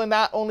we're able to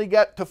not only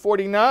get to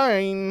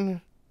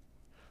 49,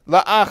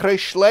 La'achrei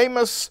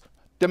shleimus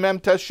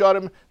demem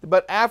tesharim.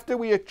 But after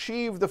we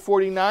achieve the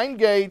 49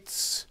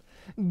 gates,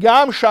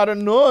 gam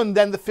sharanun,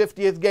 then the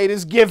 50th gate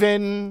is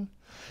given.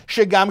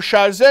 Shegam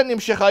sharzen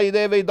nimshech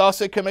hayidei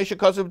veidase kamesha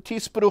kazuv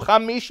tispru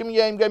chamishim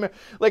yem gamer.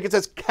 Like it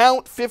says,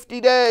 count 50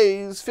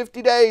 days,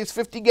 50 days,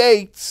 50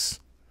 gates.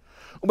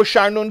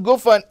 Sharnun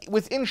Gufan,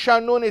 within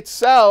Sharnun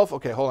itself,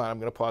 okay, hold on, I'm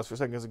going to pause for a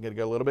second because I'm going to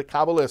get a little bit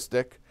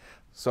Kabbalistic.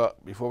 So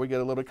before we get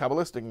a little bit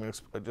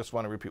Kabbalistic, I just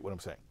want to repeat what I'm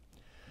saying.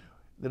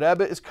 The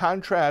Rebbe is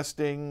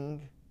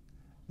contrasting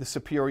the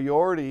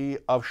superiority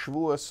of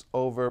Shavuos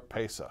over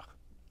Pesach.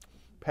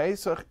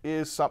 Pesach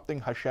is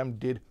something Hashem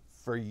did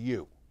for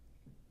you.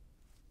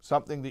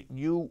 Something that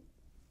you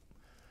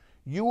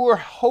were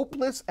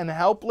hopeless and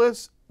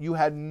helpless. You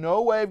had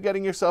no way of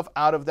getting yourself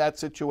out of that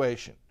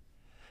situation.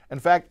 In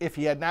fact, if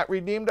he had not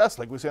redeemed us,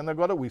 like we say in the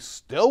Haggadah, we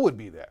still would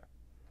be there.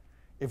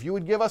 If you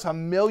would give us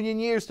 1,000,000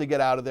 years to get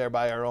out of there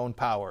by our own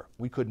power,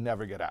 we could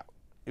never get out.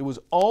 It was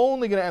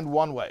only going to end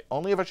one way,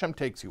 only if Hashem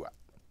takes you out.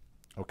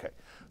 Okay,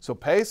 so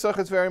Pesach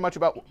is very much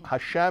about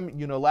Hashem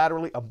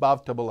unilaterally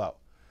above to below.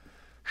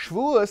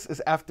 Shavuos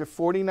is after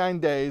 49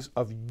 days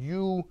of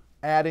you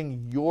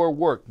adding your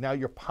work. Now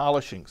you're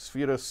polishing,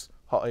 Sfiras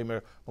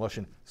Ha'emer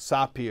Meloshin,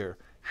 Sapir,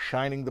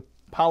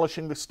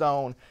 polishing the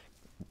stone,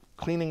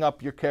 cleaning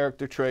up your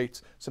character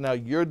traits. So now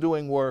you're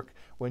doing work.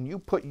 When you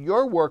put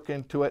your work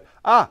into it,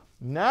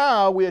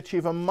 now we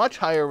achieve a much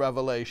higher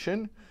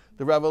revelation,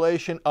 the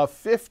revelation of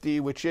 50,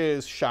 which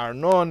is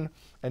Sharnun,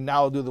 and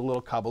now I'll do the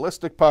little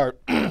Kabbalistic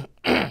part.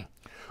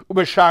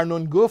 Uber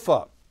Sharnun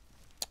Gufa,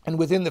 and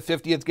within the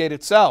 50th gate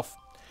itself.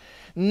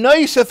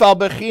 Noisef al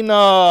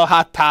bechina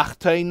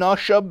hatachtena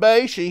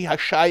shabei she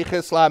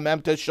hashayches la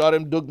memtes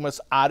sharim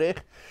dugmas arich.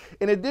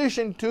 In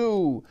addition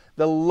to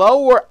the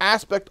lower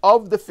aspect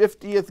of the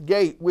 50th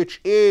gate, which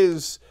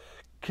is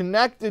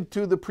connected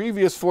to the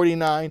previous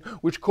 49,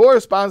 which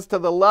corresponds to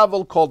the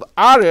level called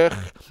Arich,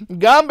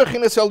 Gam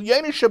Bechinas El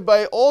Yeni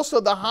Shabbai, also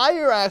the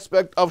higher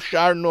aspect of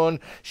Sharnun,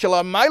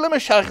 Shalamayla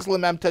Meshachis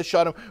Lemem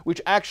Tesharim,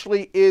 which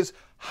actually is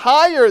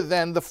higher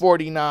than the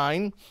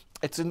 49.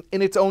 It's in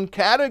its own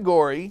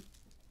category.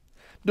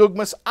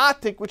 Dugmas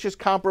Atik, which is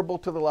comparable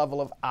to the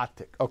level of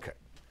Atik. Okay.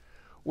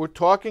 We're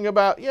talking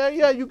about,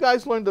 you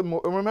guys learned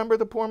remember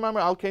the poor maamar,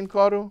 Al-Kain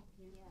Karu?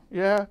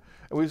 Yeah.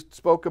 And we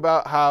spoke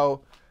about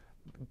how,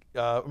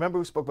 remember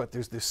we spoke about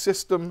there's this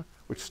system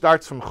which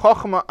starts from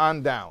Chochmah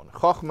on down.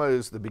 Chochmah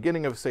is the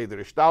beginning of Seder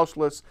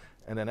Ishtaushlus,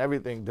 and then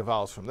everything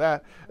devolves from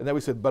that. And then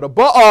we said, but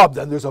above,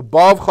 then there's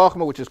above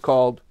Chochmah, which is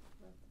called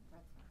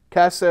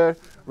Keser.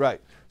 Right.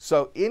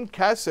 So in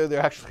Keser, there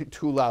are actually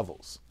two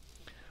levels.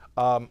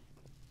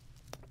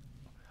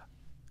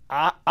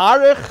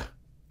 Arich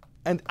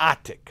and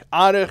Atik.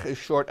 Arich is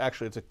short,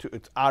 actually, it's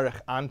Arich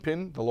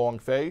Anpin, the long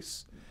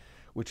face,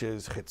 which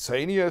is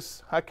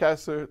Chitzenius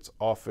HaKeser. It's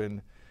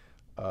often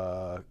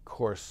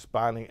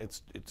corresponding, it's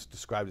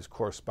described as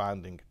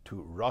corresponding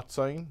to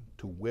Ratzain,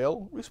 to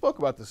will. We spoke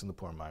about this in the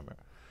Purim Maamar.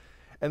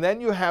 And then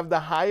you have the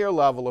higher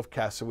level of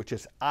Keser, which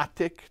is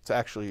Atik. It's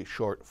actually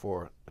short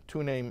for a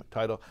two-name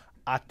title,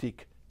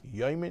 Atik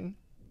Yomin,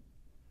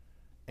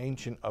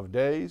 Ancient of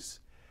Days.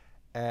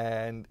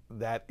 And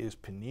that is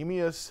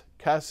Panemius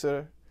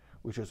Keser,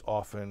 which is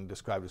often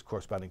described as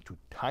corresponding to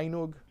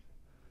Tainug,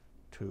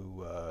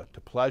 to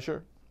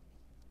pleasure.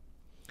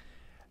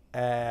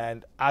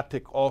 And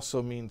Atik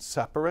also means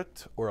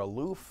separate or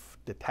aloof,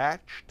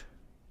 detached.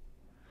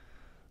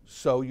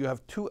 So you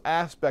have two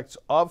aspects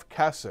of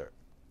Keser.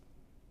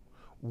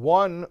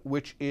 One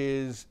which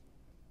is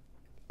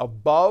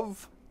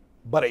above,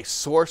 but a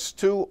source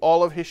to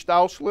all of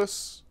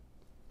Hishtalshlis.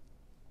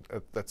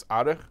 That's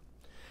Arich.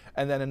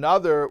 And then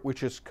another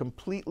which is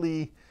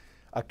completely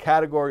a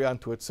category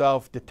unto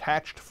itself,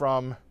 detached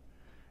from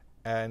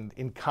and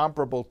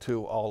incomparable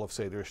to all of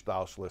Seder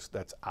Ishtaushlus,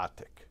 that's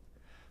Atik.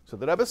 So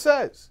the Rebbe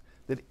says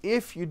that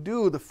if you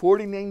do the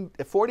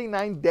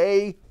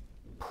 49-day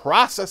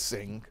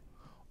processing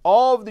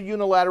of the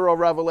unilateral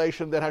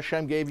revelation that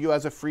Hashem gave you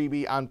as a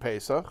freebie on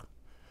Pesach,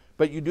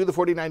 but you do the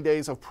 49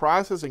 days of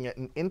processing it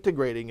and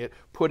integrating it,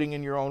 putting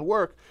in your own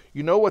work,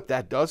 you know what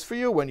that does for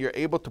you when you're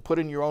able to put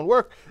in your own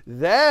work?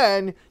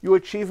 Then you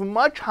achieve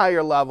much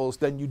higher levels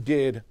than you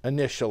did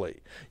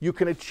initially. You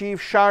can achieve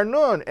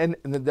Sharnun, and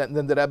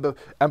then the Rebbe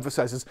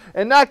emphasizes,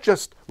 and not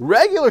just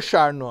regular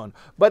Sharnun,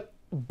 but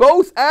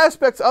both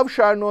aspects of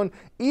Sharnun,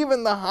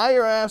 even the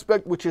higher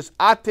aspect, which is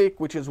Atik,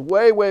 which is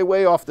way, way,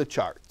 way off the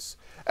charts.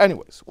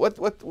 Anyways, what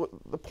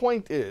the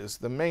point is,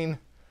 the main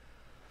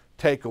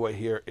takeaway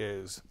here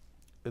is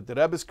that the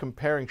Rebbe is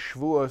comparing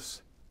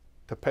Shavuos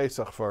to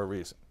Pesach for a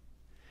reason.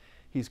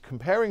 He's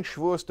comparing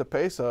Shavuos to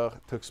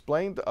Pesach to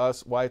explain to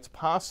us why it's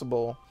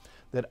possible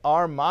that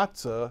our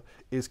matzah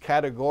is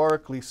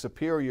categorically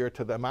superior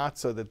to the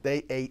matzah that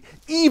they ate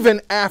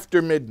even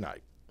after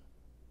midnight.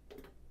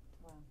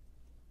 Wow.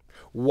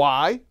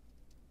 Why?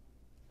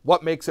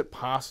 What makes it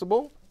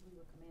possible? We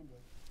were commanded.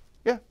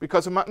 Yeah,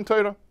 because of Matan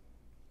Torah.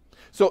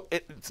 So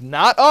it's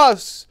not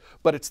us,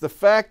 but it's the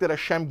fact that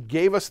Hashem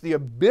gave us the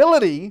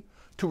ability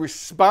to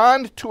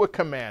respond to a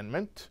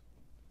commandment,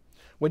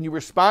 When you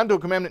respond to a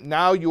commandment,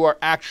 now you are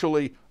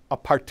actually a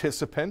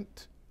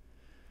participant.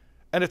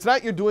 And it's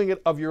not you're doing it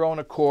of your own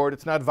accord.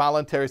 It's not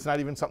voluntary. It's not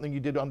even something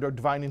you did under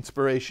divine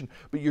inspiration.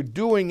 But you're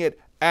doing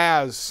it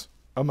as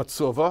a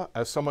matzuvah,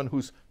 as someone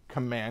who's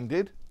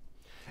commanded.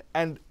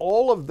 And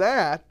all of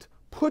that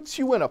puts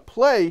you in a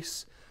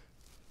place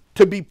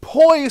to be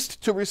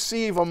poised to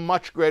receive a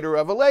much greater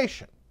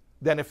revelation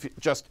than if it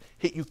just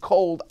hit you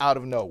cold out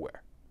of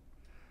nowhere.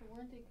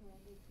 Weren't they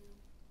commanded to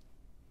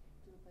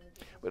do it by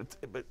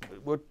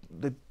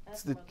the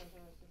But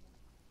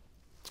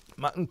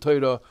Matan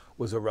Torah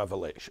was a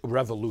revolution. It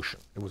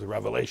was a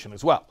revelation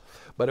as well,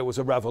 but it was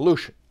a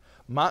revolution.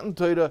 Matan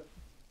Torah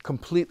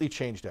completely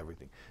changed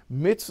everything.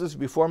 Mitzvahs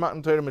before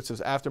Matan Torah, mitzvahs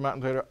after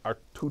Matan Torah are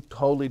two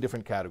totally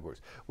different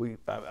categories. I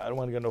don't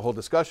want to get into a whole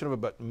discussion of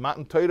it, but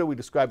Matan Torah we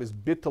describe as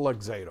bittul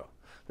gzeira,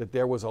 that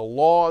there was a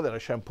law that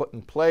Hashem put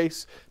in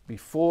place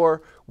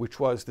before, which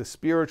was the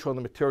spiritual and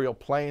the material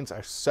planes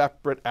are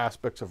separate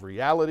aspects of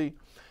reality.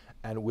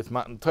 And with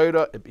Matan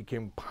Torah, it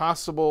became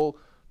possible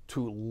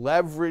to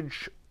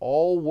leverage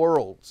all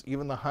worlds,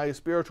 even the highest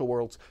spiritual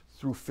worlds,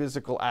 through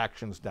physical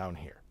actions down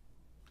here.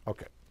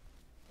 Okay.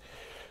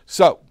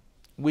 So,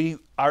 we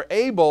are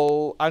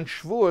able on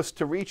Shavuos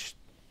to reach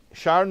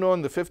Shar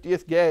Nun, the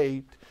 50th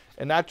gate,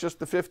 and not just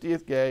the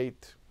 50th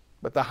gate,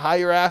 but the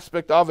higher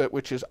aspect of it,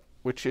 which is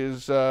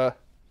Atik.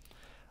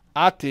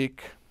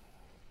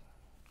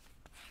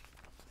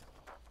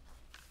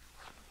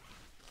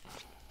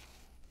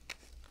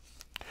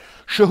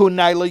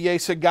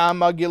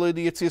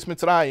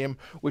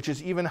 Which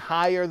is even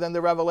higher than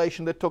the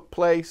revelation that took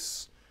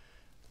place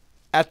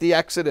at the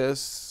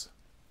Exodus.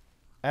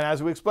 And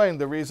as we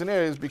explained, the reason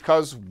is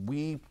because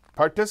we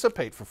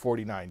participate for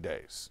 49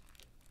 days.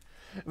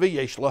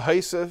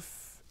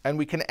 And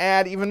we can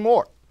add even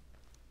more.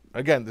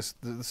 Again, this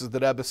is the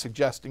Rebbe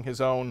suggesting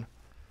his own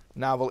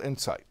novel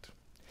insight.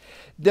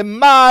 The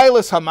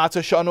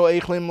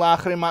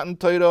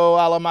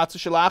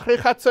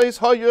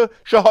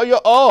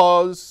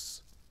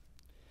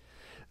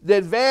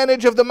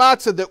advantage of the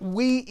matzah that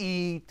we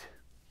eat,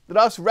 that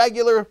us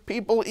regular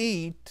people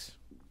eat,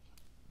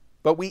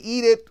 but we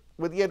eat it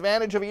with the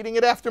advantage of eating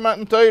it after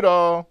Matan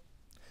Torah.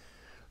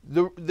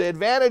 The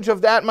advantage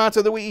of that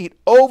matzah that we eat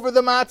over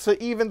the matzah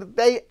even that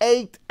they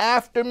ate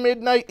after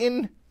midnight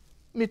in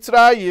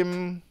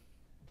Mitzrayim,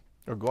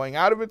 or going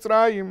out of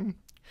Mitzrayim,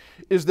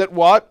 is that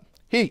what?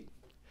 Heat.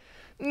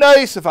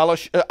 Nice al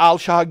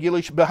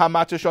shahagilish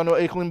behamatah shanu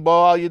eichlin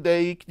bo al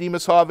yedei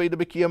kdimas havei de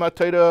bekiyam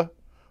atayra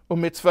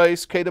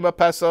umitzvahs kedem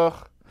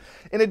Pesach.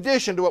 In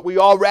addition to what we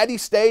already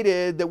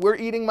stated, that we're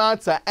eating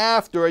matzah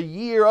after a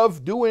year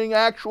of doing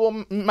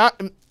actual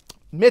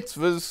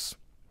mitzvahs.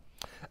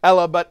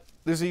 Ella, but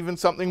there's even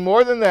something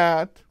more than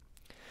that.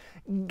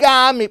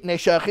 Gam mipnei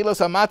she'achilas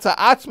hamatzah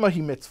atzma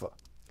hi mitzvah.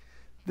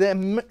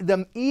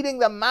 The eating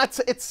the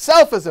matzah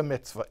itself is a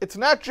mitzvah. It's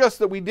not just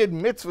that we did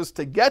mitzvahs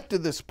to get to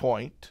this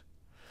point,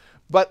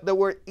 but that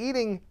we're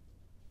eating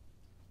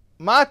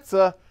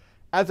matzah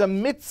as a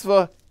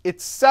mitzvah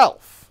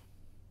itself.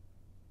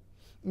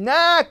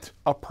 Not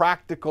a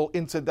practical,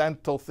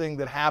 incidental thing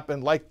that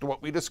happened like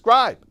what we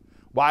described.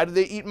 Why did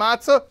they eat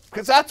matzah?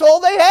 Because that's all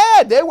they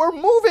had. They were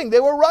moving.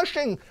 They were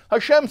rushing.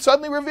 Hashem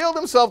suddenly revealed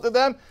himself to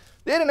them.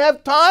 They didn't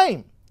have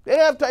time.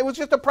 It was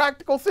just a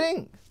practical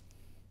thing.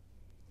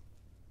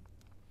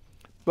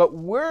 But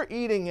we're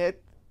eating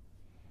it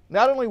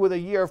not only with a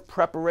year of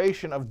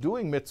preparation of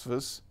doing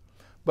mitzvahs,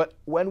 but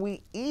when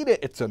we eat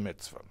it, it's a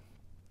mitzvah.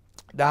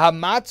 The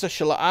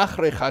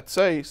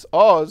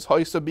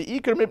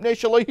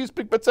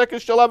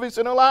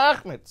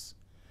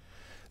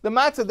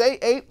matzah they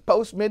ate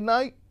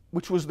post-midnight,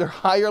 which was their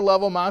higher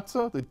level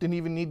matzah that didn't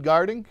even need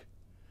guarding,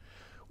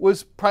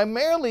 was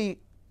primarily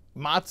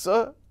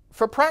matzah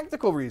for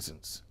practical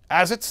reasons.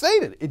 As it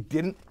stated, it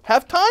didn't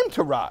have time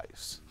to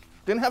rise.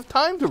 Mitzad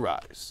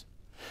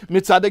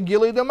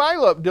gili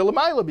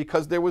d'mayla,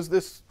 because there was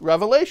this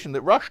revelation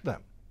that rushed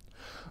them.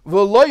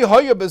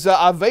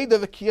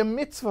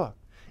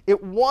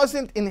 It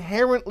wasn't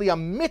inherently a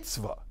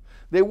mitzvah.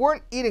 They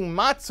weren't eating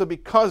matzah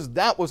because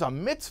that was a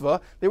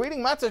mitzvah. They were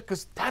eating matzah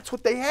because that's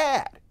what they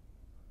had.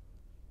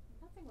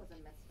 Nothing was a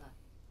mitzvah.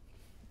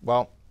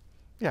 Well,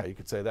 yeah, you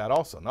could say that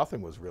also.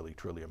 Nothing was really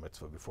truly a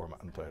mitzvah before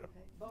Matan Torah.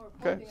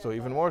 Okay, so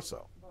even more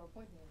so.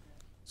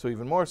 So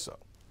even more so.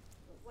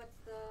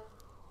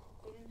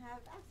 They didn't have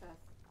access.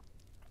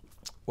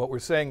 What we're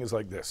saying is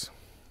like this.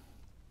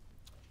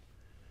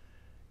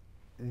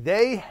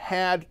 They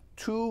had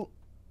two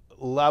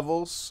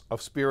levels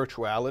of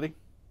spirituality,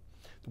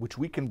 which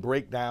we can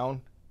break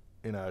down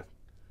in a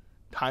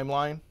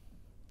timeline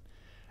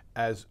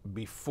as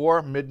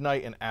before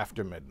midnight and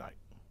after midnight.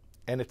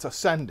 And it's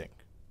ascending,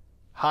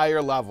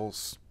 higher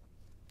levels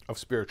of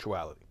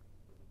spirituality.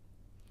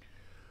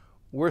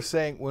 We're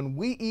saying when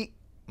we eat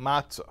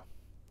matzah,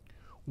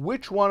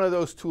 which one of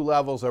those two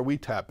levels are we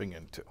tapping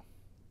into?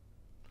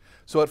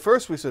 So at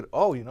first we said,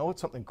 oh, you know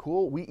what's something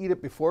cool? We eat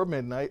it before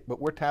midnight, but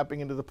we're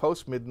tapping into the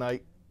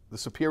post-midnight, the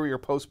superior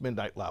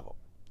post-midnight level.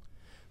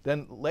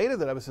 Then later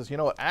the Rebbe says, you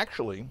know what,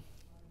 actually,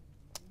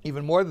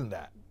 Even more than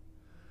that.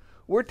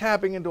 We're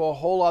tapping into a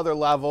whole other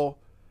level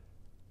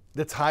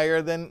that's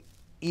higher than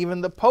even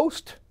the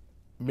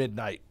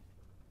post-midnight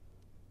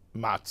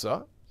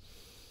matzah,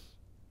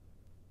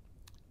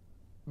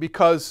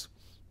 because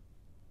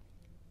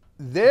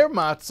their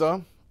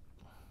matzah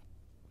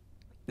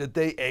that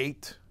they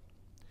ate,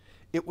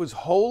 it was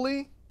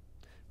holy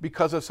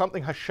because of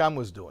something Hashem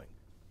was doing.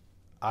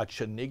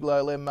 Hashem is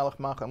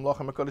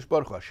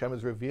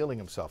revealing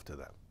himself to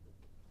them.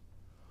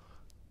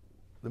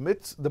 The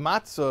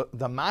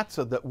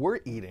matzah that we're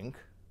eating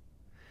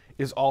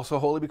is also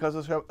holy because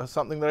of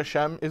something that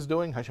Hashem is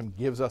doing. Hashem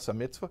gives us a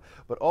mitzvah,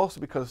 but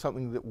also because of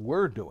something that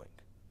we're doing.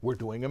 We're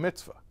doing a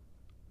mitzvah.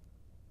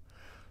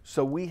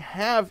 So we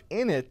have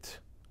in it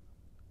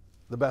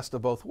the best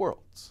of both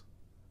worlds.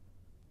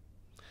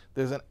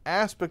 There's an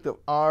aspect of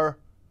our,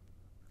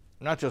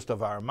 not just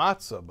of our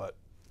matzah, but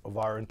of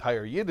our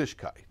entire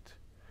Yiddishkeit,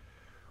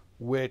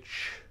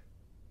 which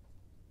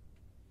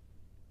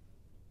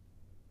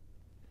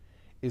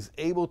is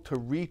able to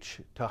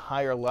reach to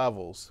higher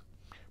levels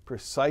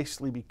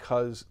precisely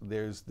because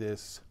there's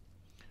this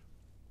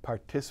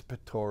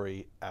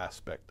participatory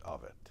aspect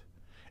of it.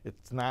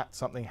 It's not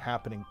something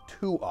happening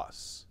to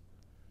us.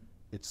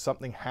 It's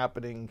something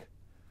happening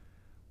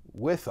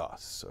with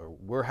us, or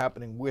we're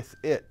happening with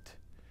it.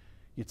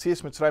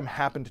 Yetzias Mitzrayim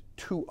happened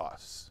to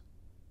us.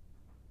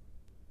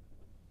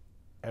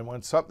 And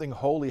when something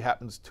holy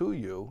happens to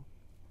you,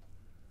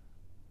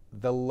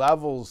 the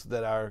levels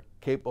that are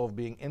capable of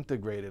being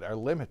integrated are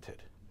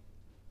limited.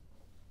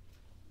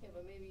 Yeah,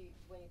 but maybe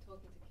when you're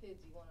talking to kids,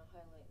 you want to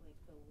highlight like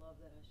the love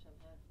that Hashem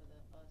had for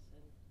us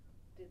and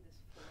did this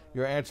for.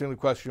 You're answering the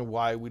question of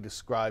why we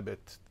describe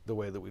it the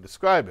way that we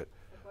describe it.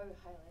 Like why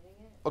we're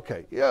highlighting it.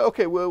 Okay. Yeah.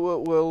 Okay.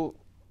 We'll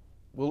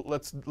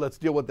let's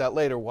deal with that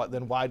later.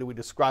 Then why do we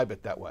describe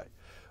it that way?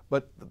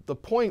 But the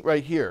point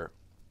right here,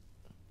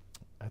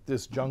 at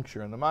this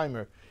juncture in the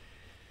maamar,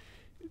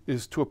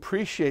 is to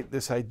appreciate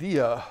this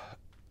idea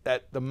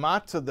that the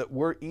matzah that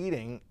we're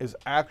eating is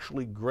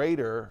actually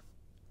greater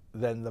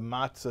than the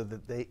matzah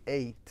that they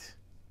ate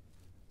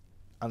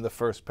on the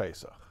first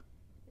Pesach.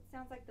 It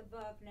sounds like the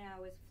vav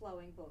now is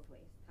flowing both ways.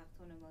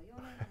 Tachtonim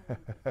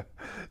Elyonim.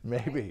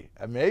 Maybe.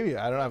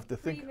 I don't have to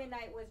think.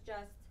 Pre-midnight was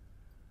just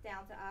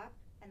down to up,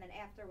 and then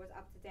after was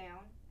up to down,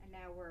 and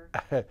now we're...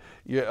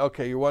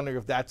 You're wondering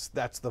if that's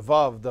the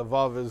vav. The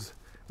vav is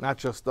not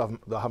just the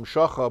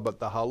hamshacha, but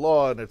the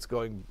halah, and it's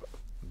going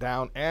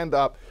down and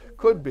up.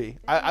 Could be.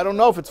 I don't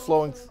know if it's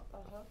flowing. Doesn't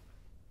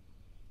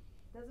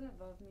it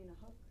both mean a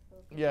hook? So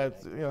Yeah,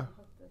 it's, yeah.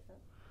 Hook this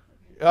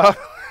up.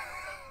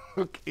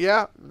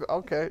 Yeah,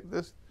 okay.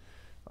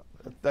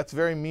 That's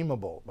very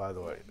memeable, by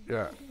the way.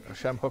 Yeah,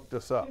 Hashem hooked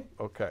us up.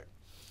 Okay.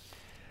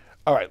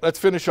 All right, let's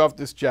finish off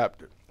this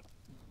chapter.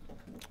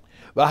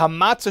 The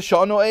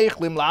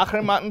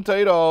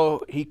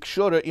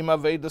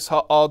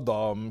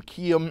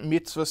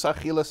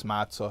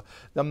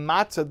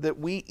matzah that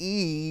we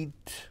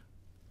eat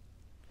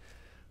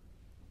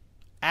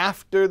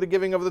after the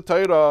giving of the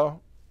Torah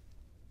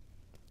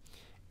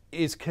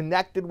is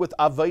connected with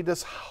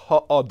avodas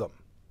ha'adam,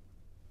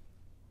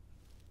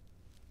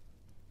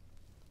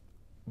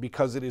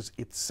 because it is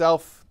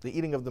itself, the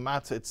eating of the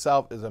matzah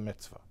itself is a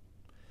mitzvah.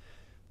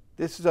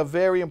 This is a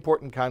very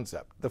important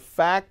concept. The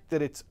fact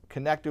that it's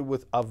connected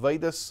with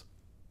avodas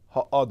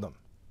ha'adam,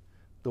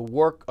 the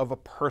work of a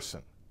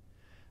person,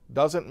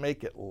 doesn't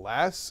make it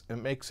less, it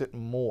makes it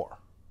more.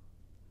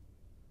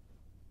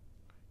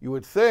 You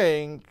would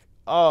think,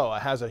 oh,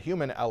 it has a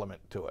human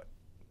element to it.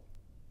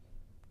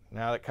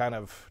 Now that kind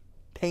of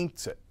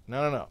taints it.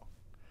 No.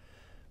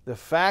 The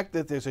fact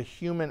that there's a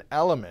human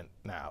element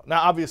now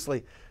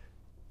obviously,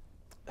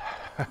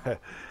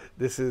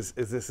 this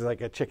is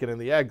like a chicken and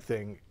the egg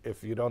thing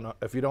if you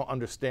don't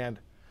understand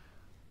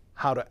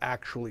how to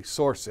actually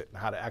source it and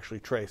how to actually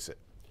trace it.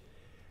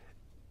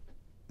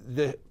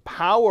 The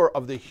power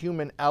of the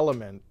human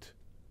element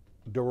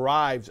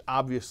derives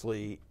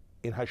obviously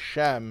in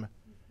Hashem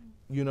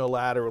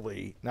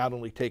unilaterally not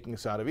only taking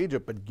us out of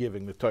Egypt but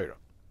giving the Torah.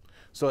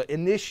 So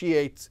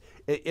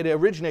it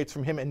originates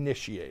from him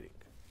initiating.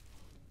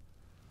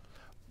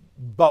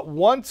 But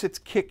once it's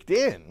kicked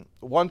in,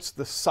 once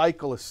the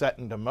cycle is set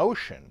into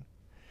motion,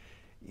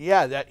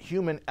 that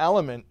human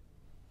element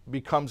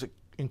becomes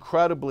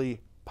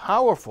incredibly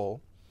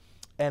powerful,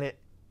 and it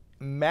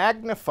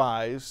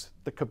magnifies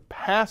the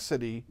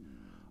capacity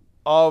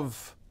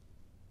of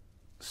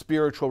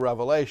spiritual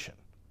revelation.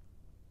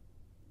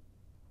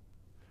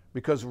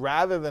 Because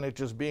rather than it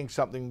just being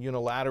something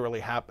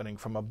unilaterally happening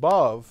from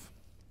above,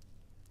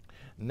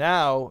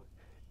 now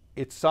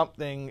it's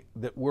something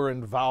that we're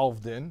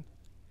involved in,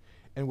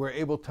 and we're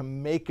able to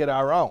make it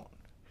our own.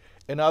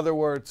 In other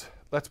words,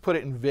 let's put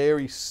it in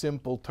very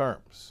simple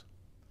terms.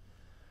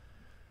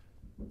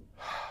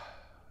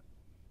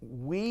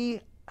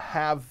 We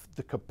have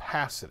the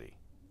capacity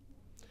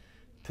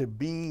to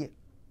be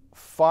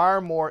far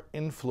more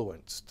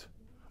influenced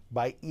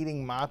by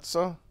eating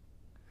matzah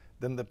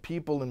than the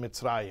people in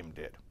Mitzrayim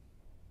did.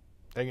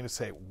 They're going to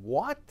say,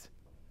 what?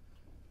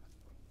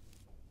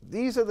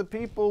 These are the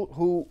people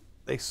who,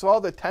 they saw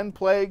the 10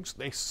 plagues,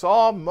 they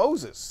saw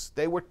Moses.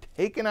 They were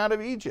taken out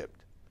of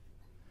Egypt.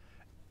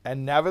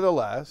 And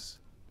nevertheless,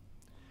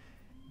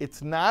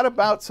 it's not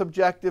about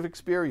subjective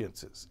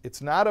experiences.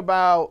 It's not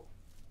about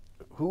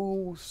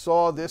who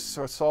saw this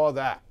or saw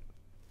that.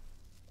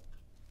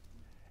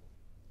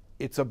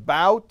 It's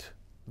about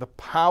the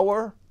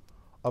power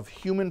of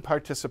human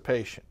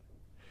participation.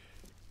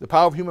 The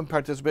power of human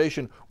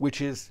participation, which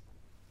is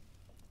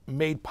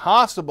made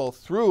possible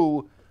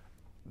through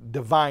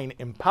divine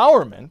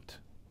empowerment,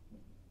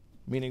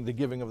 meaning the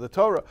giving of the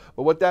Torah.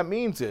 But what that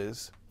means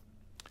is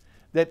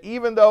that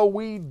even though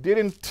we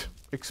didn't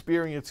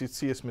experience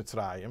Yetzias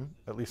Mitzrayim,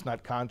 at least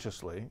not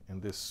consciously in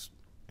this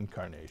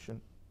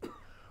incarnation,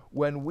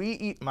 when we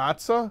eat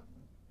matzah,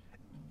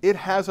 it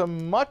has a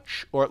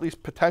much, or at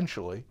least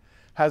potentially,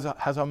 has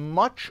a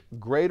much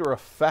greater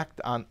effect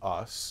on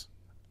us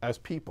as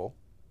people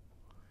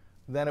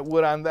than it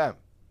would on them.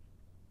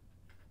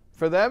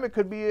 For them, it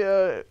could be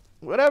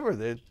whatever.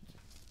 It's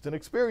an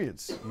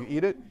experience. You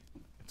eat it,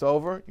 it's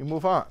over, you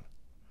move on.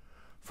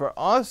 For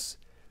us,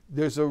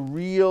 there's a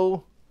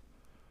real,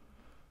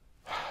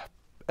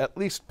 at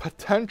least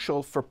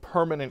potential for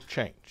permanent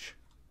change.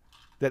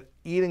 That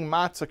eating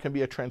matzah can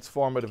be a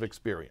transformative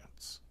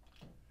experience.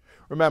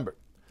 Remember,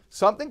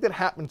 something that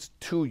happens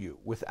to you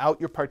without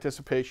your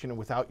participation and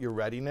without your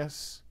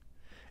readiness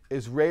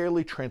is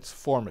rarely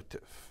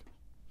transformative.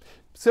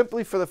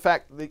 Simply for the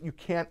fact that you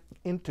can't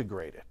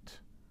integrate it.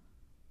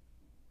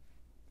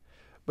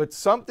 But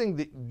something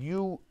that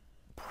you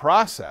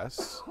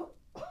process,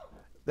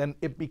 then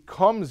it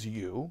becomes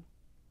you,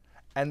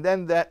 and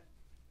then that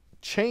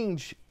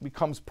change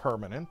becomes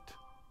permanent,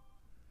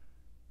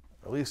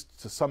 at least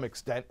to some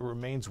extent it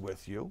remains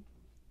with you.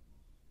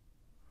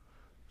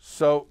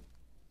 So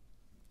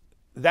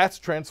that's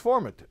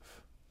transformative.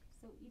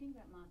 So eating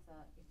that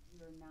matzah, if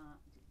you're not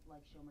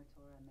like Shomer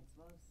Torah and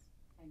mitzvos,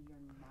 and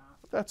you're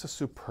not... That's a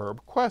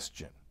superb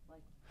question.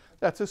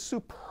 That's a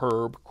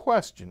superb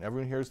question.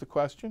 Everyone hears the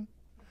question?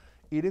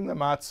 Eating the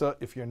matzah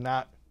if you're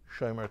not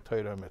Shomer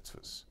Torah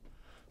mitzvahs.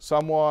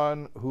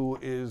 Someone who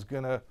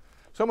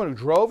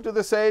drove to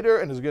the Seder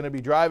and is going to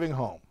be driving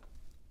home.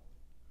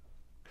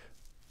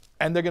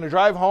 And they're going to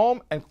drive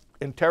home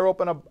and tear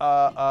open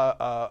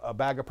a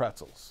bag of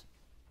pretzels.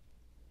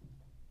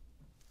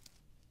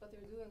 But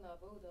they're doing the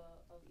avoda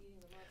of eating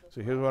the matzah.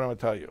 So here's what I'm going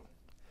to tell you.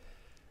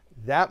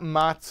 That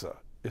matzah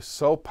is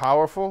so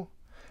powerful.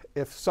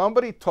 If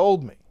somebody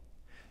told me,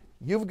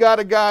 you've got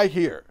a guy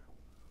here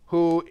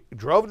who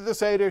drove to the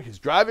Seder, he's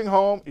driving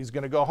home, he's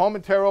going to go home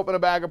and tear open a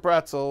bag of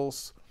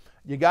pretzels.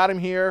 You got him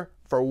here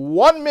for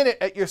 1 minute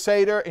at your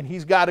Seder and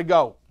he's got to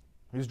go.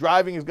 He's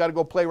driving, he's got to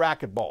go play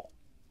racquetball.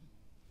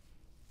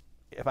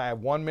 If I have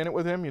 1 minute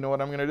with him, you know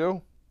what I'm going to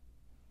do?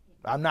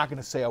 I'm not going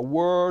to say a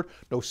word,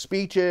 no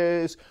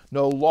speeches,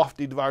 no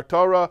lofty Dvar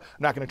Torah. I'm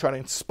not going to try to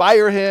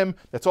inspire him.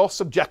 That's all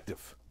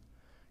subjective.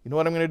 You know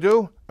what I'm going to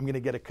do? I'm going to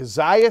get a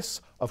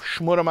kazayas of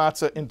shmura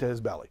matzah into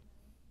his belly.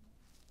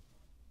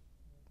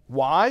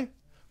 Why?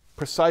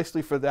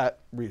 Precisely for that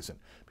reason.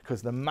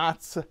 Because the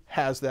matzah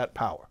has that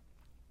power.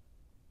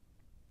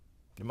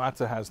 The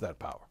matzah has that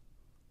power.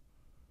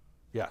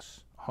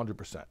 Yes,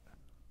 100%.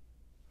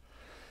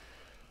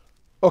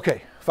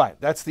 Okay, fine.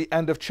 That's the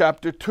end of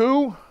chapter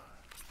 2.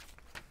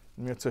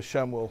 Mitzvah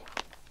Hashem will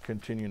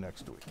continue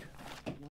next week.